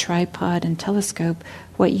analogy of tripod and telescope,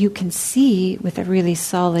 what you can see with a really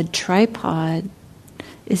solid tripod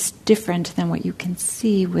is different than what you can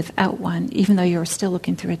see without one, even though you're still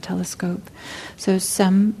looking through a telescope. So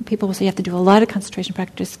some people will say you have to do a lot of concentration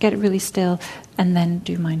practice, get it really still, and then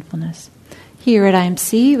do mindfulness. Here at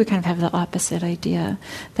IMC, we kind of have the opposite idea,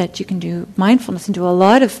 that you can do mindfulness and do a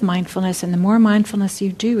lot of mindfulness, and the more mindfulness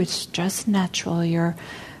you do, it's just natural. Your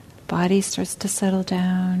body starts to settle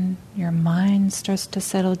down, your mind starts to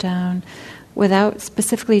settle down. Without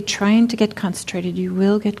specifically trying to get concentrated, you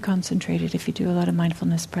will get concentrated if you do a lot of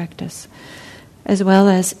mindfulness practice, as well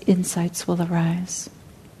as insights will arise.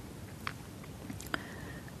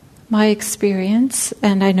 My experience,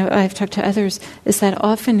 and I know I've talked to others, is that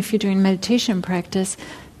often if you're doing meditation practice,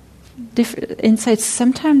 different insights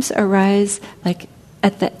sometimes arise like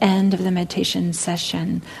at the end of the meditation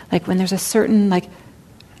session, like when there's a certain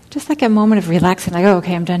just like a moment of relaxing, like,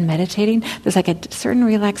 okay, I'm done meditating. There's like a certain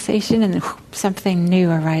relaxation, and then something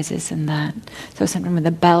new arises in that. So sometimes when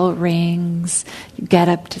the bell rings, you get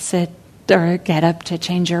up to sit, or get up to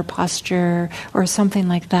change your posture, or something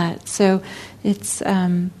like that. So it's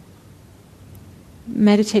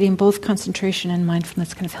meditating, both concentration and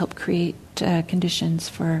mindfulness kind of help create conditions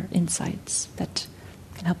for insights that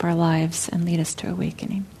can help our lives and lead us to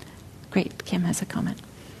awakening. Great, Kim has a comment.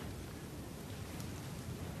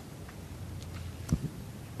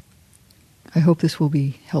 I hope this will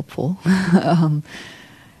be helpful.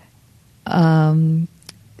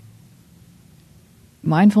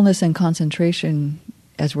 Mindfulness and concentration,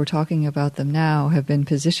 as we're talking about them now, have been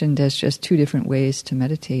positioned as just two different ways to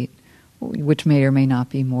meditate, which may or may not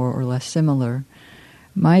be more or less similar.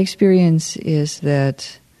 My experience is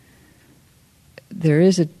that there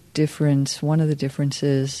is difference, one of the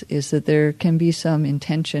differences, is that there can be some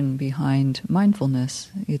intention behind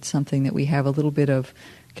mindfulness. It's something that we have a little bit of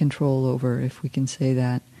control over, if we can say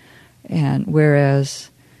that. And whereas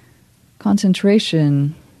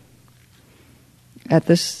concentration at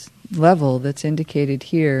this level that's indicated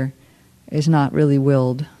here is not really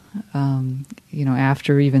willed.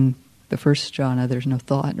 After even the first jhana, there's no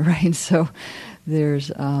thought, right? So there's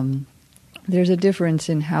a difference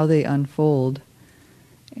in how they unfold.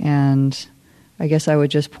 And I guess I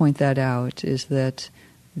would just point that out, is that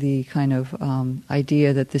the kind of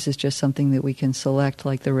idea that this is just something that we can select,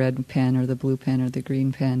 like the red pen or the blue pen or the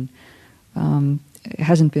green pen, it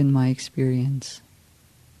hasn't been my experience.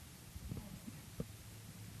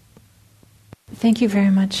 Thank you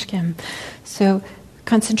very much, Kim. So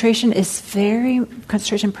concentration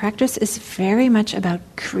practice is very much about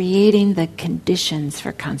creating the conditions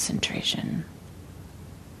for concentration.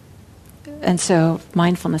 And so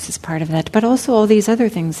mindfulness is part of that, but also all these other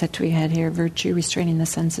things that we had here, virtue, restraining the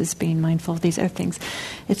senses, being mindful, these other things.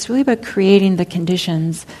 It's really about creating the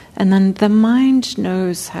conditions, and then the mind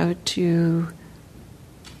knows how to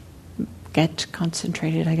get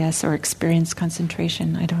concentrated, I guess, or experience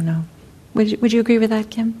concentration. I don't know. Would you agree with that,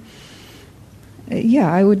 Kim?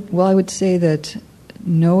 Yeah, I would. Well, I would say that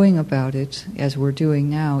knowing about it, as we're doing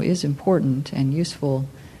now, is important and useful,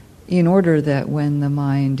 in order that when the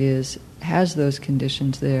mind has those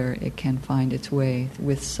conditions there, it can find its way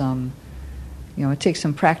with some, it takes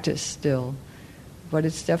some practice still, but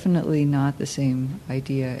it's definitely not the same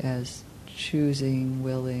idea as choosing,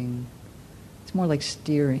 willing. It's more like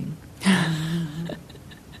steering.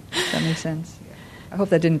 Does that make sense? I hope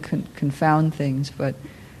that didn't confound things, but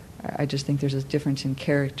I just think there's a difference in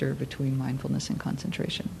character between mindfulness and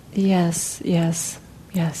concentration. Yes.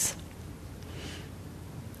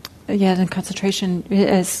 Yeah, and concentration,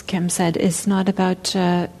 as Kim said, is not about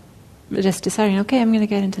just deciding, okay, I'm going to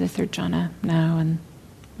get into the third jhana now and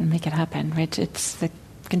make it happen, right? It's the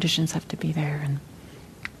conditions have to be there. And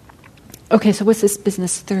okay, so what's this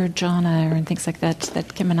business third jhana and things like that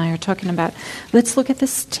Kim and I are talking about? Let's look at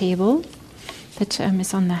this table that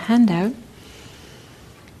is on the handout.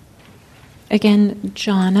 Again,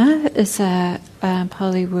 jhana is a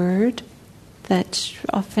Pali word that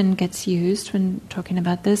often gets used when talking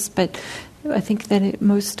about this, but I think that it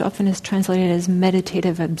most often is translated as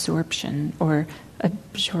meditative absorption or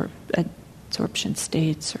absorption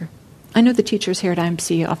states. Or I know the teachers here at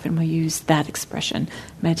IMC often will use that expression,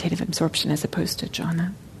 meditative absorption, as opposed to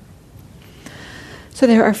jhana. So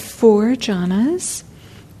there are 4 jhanas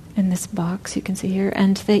in this box you can see here,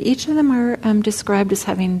 and each of them are described as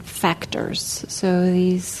having factors, so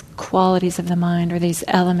these qualities of the mind or these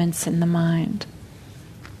elements in the mind.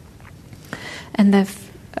 And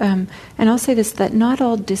I'll say this, that not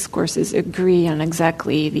all discourses agree on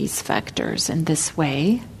exactly these factors in this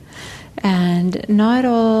way, and not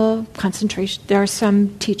all concentration. There are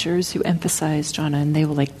some teachers who emphasize jhana, and they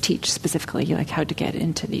will teach specifically how to get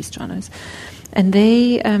into these jhanas. And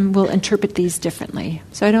they will interpret these differently.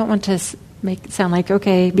 So I don't want to make it sound like,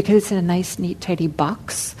 okay, because it's in a nice, neat, tidy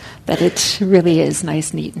box, that it really is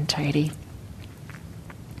nice, neat, and tidy.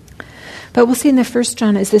 But we'll see in the first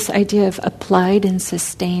jhana is this idea of applied and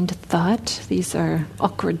sustained thought. These are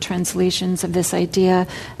awkward translations of this idea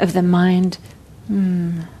of the mind.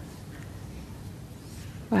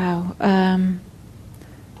 Wow.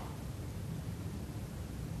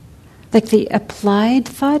 Like the applied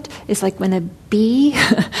thought is like when a bee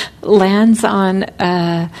lands on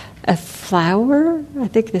a flower. I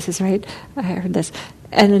think this is right. I heard this.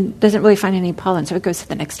 And it doesn't really find any pollen, so it goes to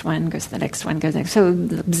the next one, goes to the next one, goes to the next. So,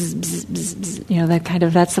 bzz, bzz, bzz,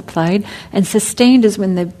 bzz, that's applied. And sustained is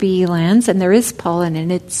when the bee lands and there is pollen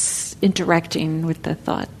and it's interacting with the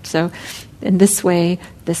thought. So in this way,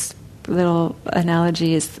 this little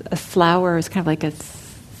analogy is a flower is kind of like a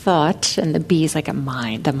thought, and the bee is like the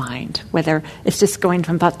mind, whether it's just going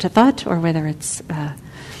from thought to thought or whether it's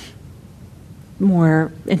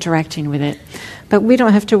more interacting with it. But we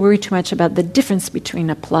don't have to worry too much about the difference between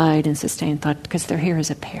applied and sustained thought because they're here as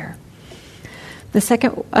a pair. The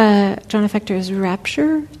second jhana factor is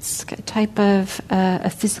rapture. It's a type of a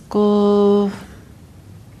physical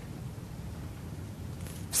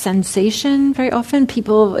sensation. Very often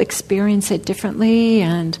people experience it differently,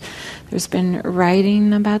 and there's been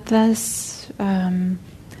writing about this. I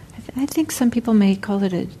think some people may call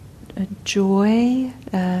it a joy,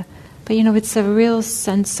 but it's a real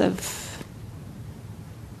sense of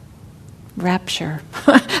rapture.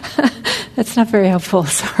 That's not very helpful,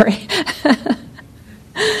 sorry.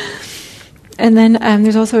 And then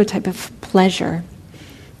there's also a type of pleasure.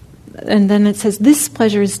 and then it says, this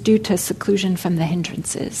pleasure is due to seclusion from the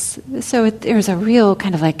hindrances. So there's a real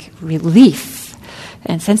kind of like relief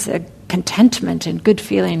and sense of contentment and good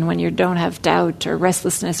feeling when you don't have doubt or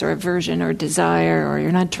restlessness or aversion or desire, or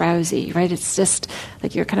you're not drowsy, right? It's just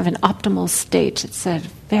like you're kind of in optimal state. It's a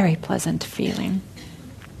very pleasant feeling.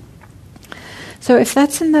 So if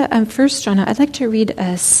that's in the first jhana, I'd like to read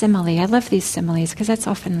a simile. I love these similes because that's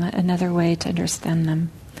often another way to understand them.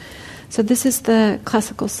 So this is the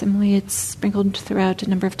classical simile. It's sprinkled throughout a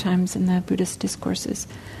number of times in the Buddhist discourses.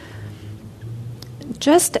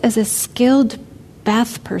 Just as a skilled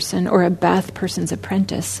bath person or a bath person's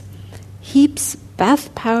apprentice heaps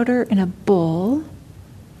bath powder in a bowl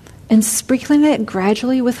and sprinkling it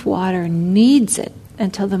gradually with water kneads it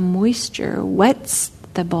until the moisture wets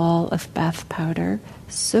the ball of bath powder,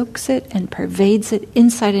 soaks it and pervades it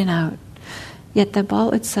inside and out, yet the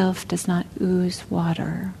ball itself does not ooze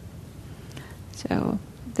water. So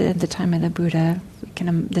at the time of the Buddha,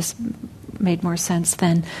 this made more sense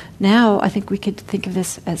then. Now I think we could think of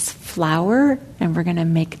this as flour, and we're going to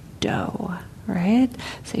make dough, right?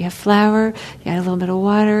 So you have flour, you add a little bit of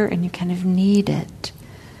water, and you kind of knead it.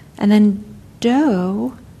 And then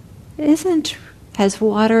dough has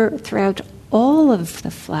water throughout all of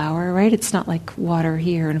the flour, right? It's not like water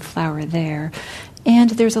here and flour there. And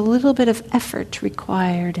there's a little bit of effort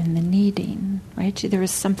required in the kneading, right? There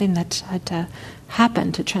was something that had to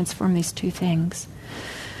happen to transform these two things.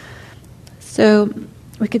 So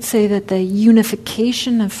we could say that the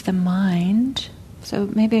unification of the mind, so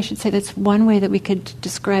maybe I should say that's one way that we could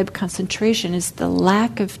describe concentration, is the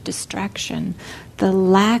lack of distraction, the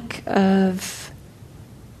lack of...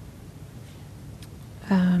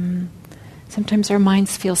 sometimes our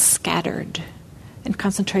minds feel scattered, and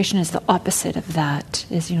concentration is the opposite of that,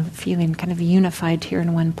 is feeling kind of unified here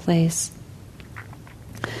in one place.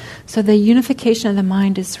 So the unification of the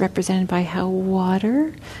mind is represented by how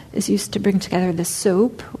water is used to bring together the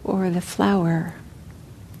soap or the flour.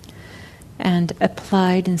 And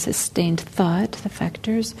applied and sustained thought, the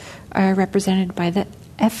factors, are represented by the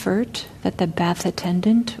effort that the bath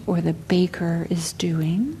attendant or the baker is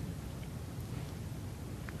doing.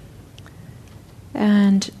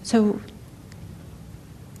 And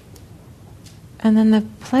then the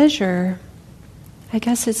pleasure, I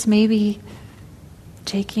guess it's maybe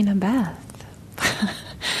taking a bath.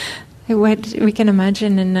 We can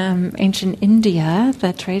imagine in ancient India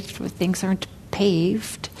that, right, things aren't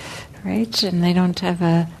paved, right, and they don't have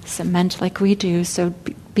a cement like we do, so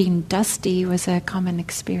being dusty was a common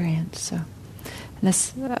experience. So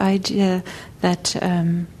this idea that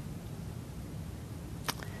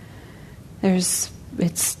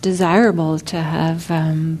it's desirable to have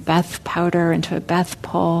bath powder into a bath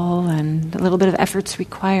pole, and a little bit of effort's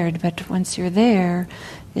required, but once you're there,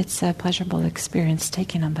 it's a pleasurable experience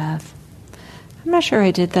taking a bath. I'm not sure I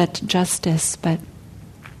did that justice, but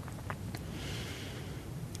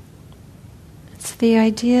it's the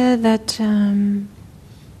idea that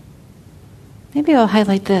maybe I'll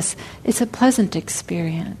highlight this. It's a pleasant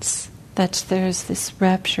experience. That there's this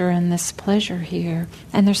rapture and this pleasure here,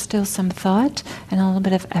 and there's still some thought and a little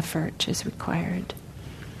bit of effort is required.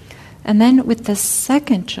 And then with the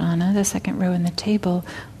second jhana, the second row in the table,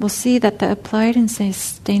 we'll see that the applied and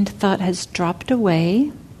sustained thought has dropped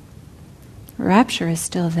away, rapture is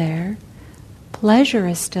still there, pleasure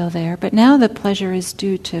is still there, but now the pleasure is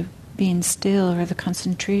due to being still or the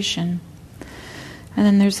concentration. And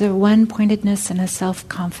then there's a one-pointedness and a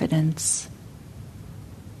self-confidence.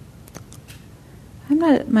 I'm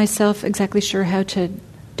not myself exactly sure how to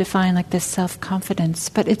define like this self-confidence,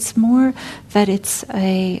 but it's more that it's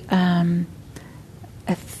a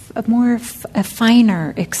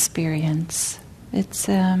finer experience. It's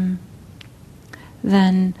than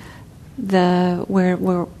the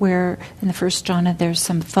where in the first jhana there's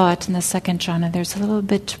some thought, in the second jhana there's a little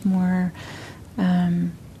bit more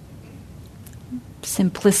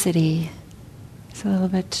simplicity. It's a little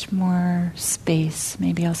bit more space.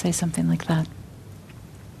 Maybe I'll say something like that.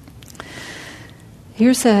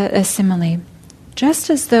 Here's a simile. Just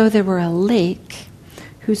as though there were a lake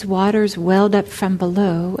whose waters welled up from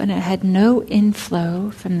below and it had no inflow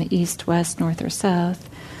from the east, west, north, or south,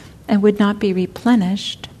 and would not be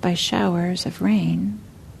replenished by showers of rain,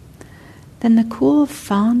 then the cool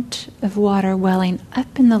fount of water welling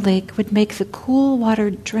up in the lake would make the cool water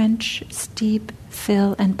drench, steep,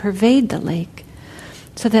 fill, and pervade the lake,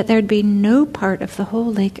 so that there'd be no part of the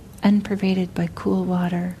whole lake unpervaded by cool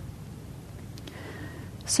water.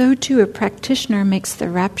 So too a practitioner makes the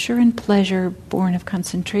rapture and pleasure born of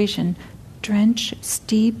concentration drench,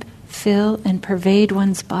 steep, fill, and pervade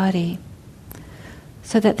one's body.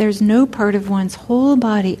 so that there's no part of one's whole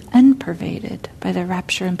body unpervaded by the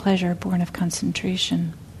rapture and pleasure born of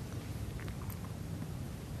concentration.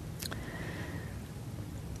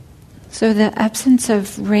 So the absence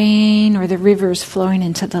of rain or the rivers flowing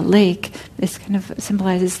into the lake, this kind of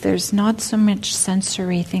symbolizes there's not so much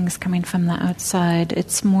sensory things coming from the outside.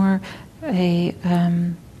 It's more a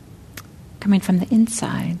coming from the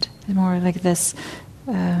inside. It's more like this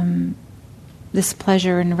this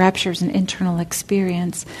pleasure and rapture is an internal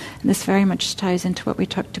experience. And this very much ties into what we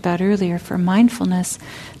talked about earlier for mindfulness,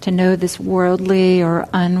 to know this worldly or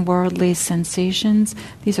unworldly sensations.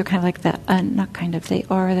 These are kind of like they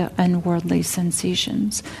are the unworldly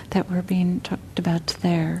sensations that were being talked about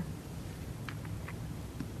there.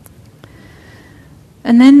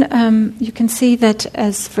 And then you can see that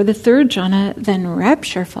as for the third jhana, then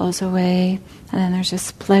rapture falls away, and then there's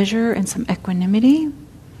this pleasure and some equanimity.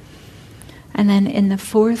 And then in the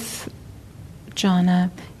fourth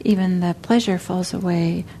jhana, even the pleasure falls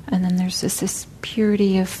away, and then there's this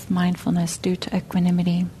purity of mindfulness due to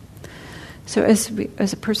equanimity. So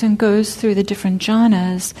as a person goes through the different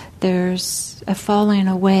jhanas, there's a falling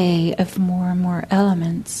away of more and more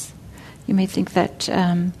elements. You may think that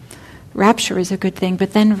rapture is a good thing,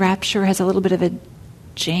 but then rapture has a little bit of a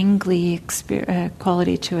jangly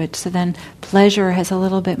quality to it. So then pleasure has a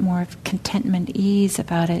little bit more of contentment, ease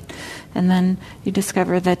about it. And then you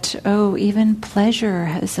discover that, even pleasure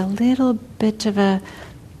has a little bit of a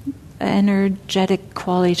energetic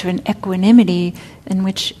quality to an equanimity in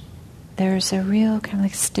which there's a real kind of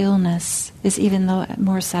like stillness is even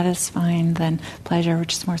more satisfying than pleasure,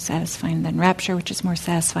 which is more satisfying than rapture, which is more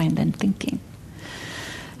satisfying than thinking.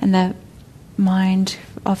 And the mind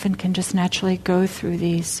often can just naturally go through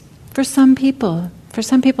these. For some people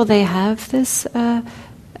they have this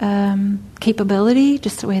capability,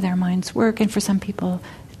 just the way their minds work, and for some people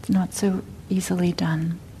it's not so easily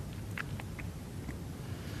done.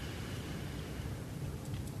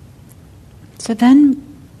 So then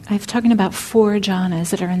I've talking about 4 jhanas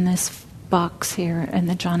that are in this box here, and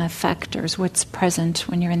the jhana factors, what's present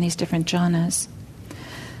when you're in these different jhanas.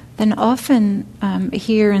 Then often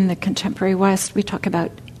here in the contemporary West, we talk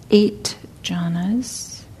about 8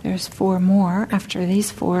 jhanas. There's 4 more after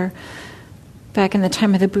these 4. Back in the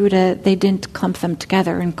time of the Buddha, they didn't clump them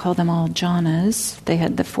together and call them all jhanas. They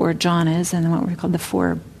had the 4 jhanas and then what we call the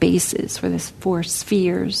 4 bases, or the 4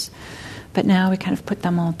 spheres. But now we kind of put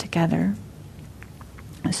them all together.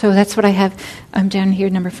 So that's what I have down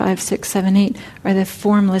here, number 5, 6, 7, 8, are the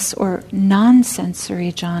formless or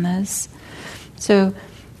non-sensory jhanas. So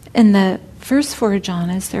in the first 4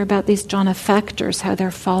 jhanas, they're about these jhana factors, how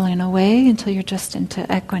they're falling away until you're just into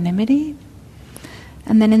equanimity.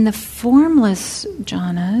 And then in the formless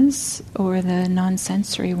jhanas, or the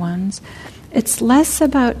non-sensory ones, it's less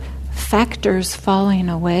about factors falling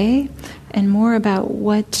away and more about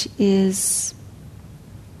what is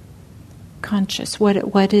conscious, what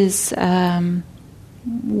the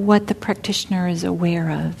practitioner is aware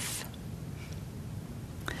of.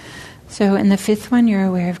 So in the 5th one, you're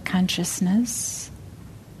aware of consciousness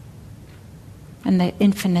and the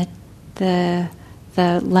infinite, the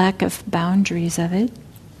lack of boundaries of it.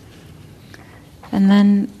 And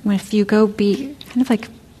then if you go kind of like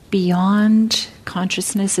beyond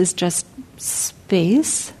consciousness is just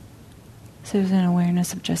space. So there's an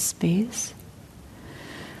awareness of just space.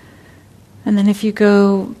 And then if you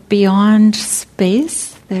go beyond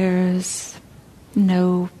space, there's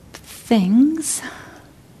no things.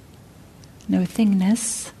 No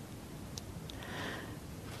thingness.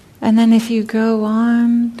 And then if you go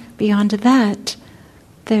on beyond that,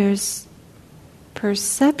 there's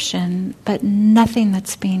perception, but nothing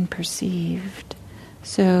that's being perceived.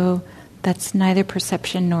 So that's neither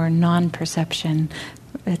perception nor non-perception.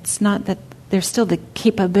 It's not that there's still the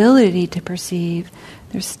capability to perceive,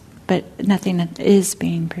 but nothing that is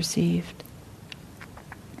being perceived.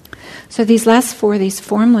 So these last 4, these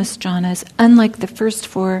formless jhanas, unlike the first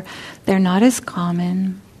 4, they're not as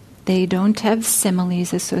common. They don't have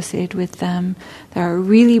similes associated with them. There are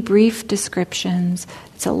really brief descriptions.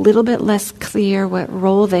 It's a little bit less clear what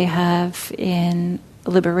role they have in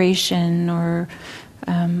liberation or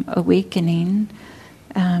awakening.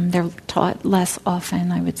 They're taught less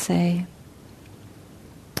often, I would say.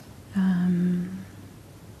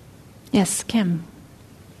 Yes, Kim.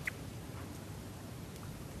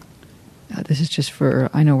 This is just for,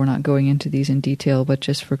 I know we're not going into these in detail, but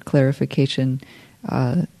just for clarification,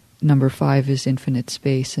 number 5 is infinite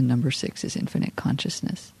space and number 6 is infinite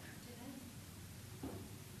consciousness.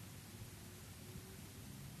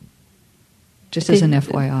 Just as an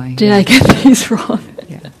FYI. Did I get these wrong?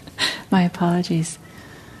 Yeah. My apologies.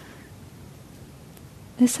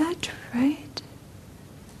 Is that right?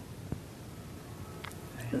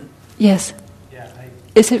 Yes.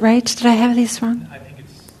 Is it right? Did I have these wrong? I think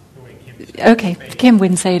it's the way Kim said it. Okay, Kim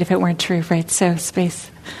wouldn't say it if it weren't true, right? So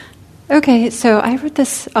space. Okay, so I wrote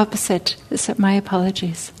this opposite. So my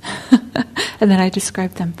apologies. And then I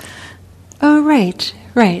described them. Oh, right.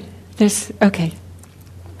 There's, okay.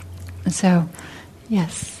 So,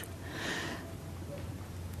 yes.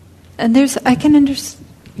 And there's, I can understand,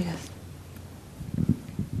 yes.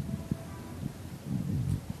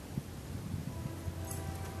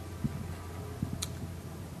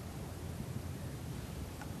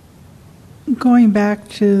 Going back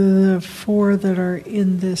to the 4 that are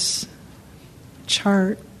in this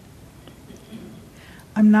chart,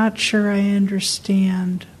 I'm not sure I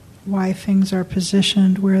understand why things are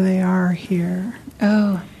positioned where they are here.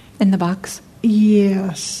 Oh, in the box?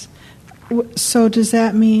 Yes. So does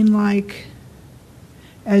that mean, like,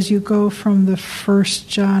 as you go from the first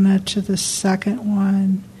jhana to the second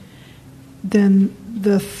one, then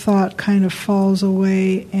the thought kind of falls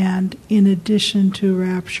away, and in addition to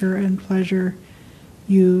rapture and pleasure,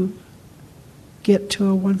 you get to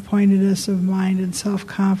a one-pointedness of mind and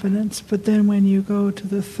self-confidence. But then when you go to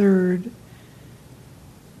the third,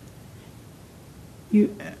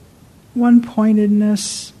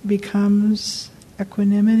 one-pointedness becomes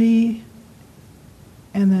equanimity,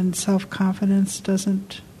 and then self-confidence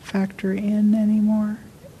doesn't factor in anymore.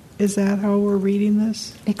 Is that how we're reading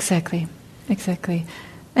this? Exactly.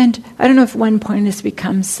 And I don't know if one-pointedness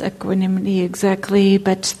becomes equanimity exactly,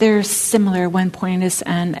 but they're similar, one-pointedness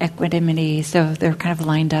and equanimity, so they're kind of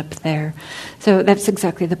lined up there. So that's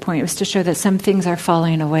exactly the point. It was to show that some things are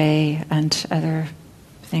falling away and other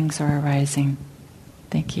things are arising.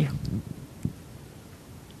 Thank you.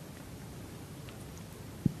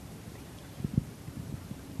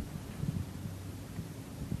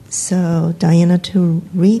 So, Diana, to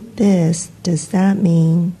read this, does that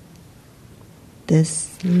mean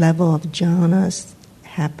this level of jhanas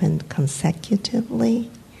happened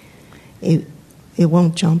consecutively? It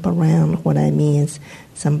won't jump around. What I mean is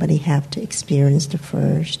somebody have to experience the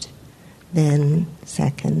first, then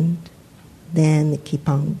second, then keep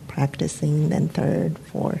on practicing, then third,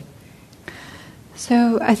 fourth.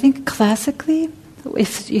 So I think classically,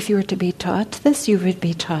 if you were to be taught this, you would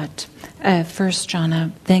be taught first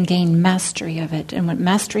jhana, then gain mastery of it. And what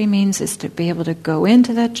mastery means is to be able to go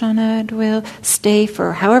into that jhana at will, stay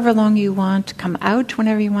for however long you want, come out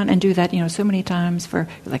whenever you want, and do that, so many times for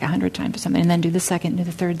like 100 times or something, and then do the second, do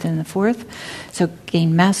the third, then the fourth. So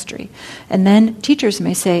gain mastery. And then teachers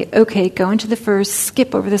may say, okay, go into the first,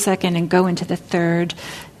 skip over the second, and go into the third.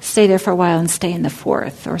 Stay there for a while and stay in the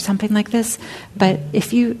fourth, or something like this. But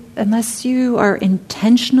unless you are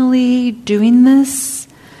intentionally doing this,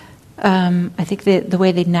 I think the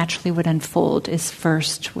way they naturally would unfold is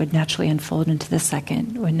first would naturally unfold into the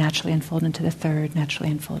second, would naturally unfold into the third, naturally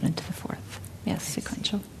unfold into the fourth. Yes,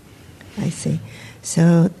 sequential. I see.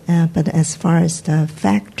 So, but as far as the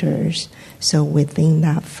factors, so within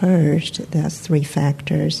that first, there's 3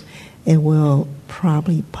 factors, it will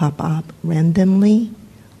probably pop up randomly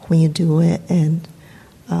when you do it, and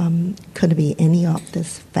could be any of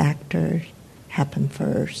these factors happen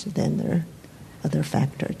first, then there are other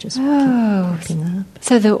factors just keep popping up.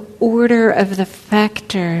 So the order of the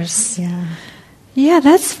factors. Yeah. Yeah,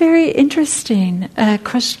 that's very interesting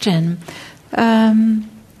question.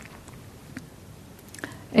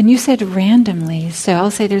 And you said randomly, so I'll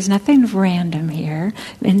say there's nothing random here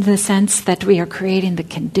in the sense that we are creating the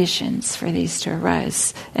conditions for these to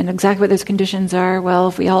arise. And exactly what those conditions are, well,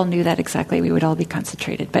 if we all knew that exactly, we would all be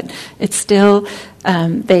concentrated. But it's still,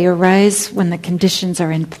 they arise when the conditions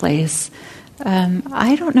are in place.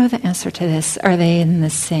 I don't know the answer to this. Are they in the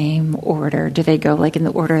same order? Do they go like in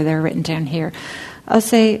the order they're written down here? I'll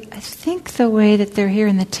say, I think the way that they're here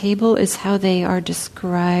in the table is how they are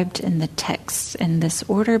described in the text in this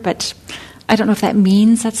order, but I don't know if that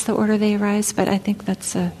means that's the order they arise, but I think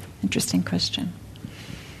that's an interesting question.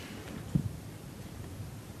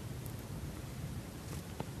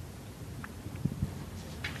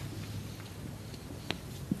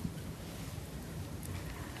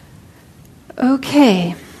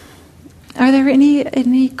 Okay. Are there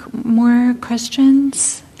any more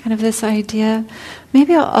questions? Kind of this idea.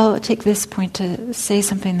 Maybe I'll take this point to say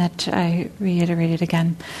something that I reiterated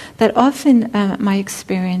again. That often my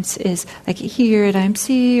experience is, like here at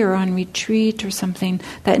IMC or on retreat or something,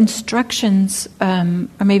 that instructions are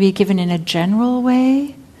maybe given in a general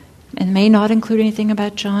way, It may not include anything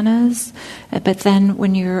about jhanas, but then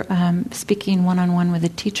when you're speaking one-on-one with a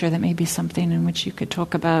teacher, that may be something in which you could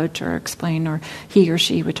talk about or explain, or he or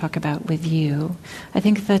she would talk about with you. I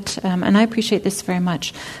think that, and I appreciate this very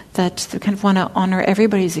much, that we kind of want to honor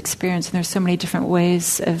everybody's experience, and there's so many different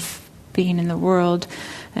ways of being in the world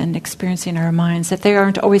and experiencing our minds, that they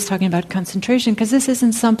aren't always talking about concentration, because this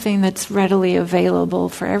isn't something that's readily available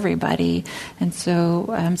for everybody. And so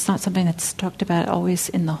it's not something that's talked about always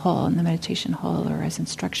in the hall, in the meditation hall, or as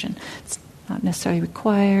instruction. It's not necessarily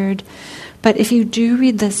required. But if you do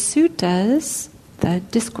read the suttas, the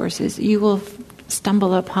discourses, you will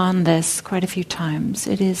stumble upon this quite a few times.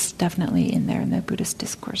 It is definitely in there in the Buddhist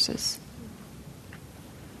discourses.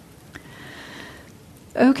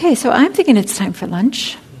 Okay, so I'm thinking it's time for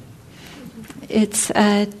lunch. It's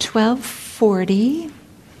 12:40.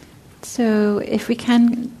 So if we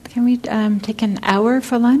can we take an hour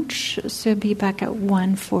for lunch? So be back at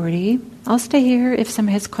 1:40. I'll stay here. If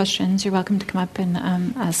somebody has questions, you're welcome to come up and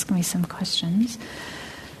ask me some questions.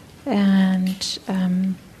 And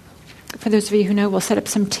for those of you who know, we'll set up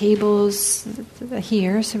some tables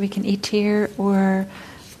here so we can eat here, or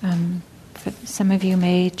some of you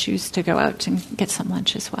may choose to go out and get some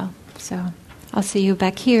lunch as well. So I'll see you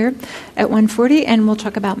back here at 1:40, and we'll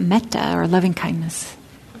talk about metta, or loving kindness.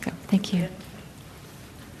 So thank you.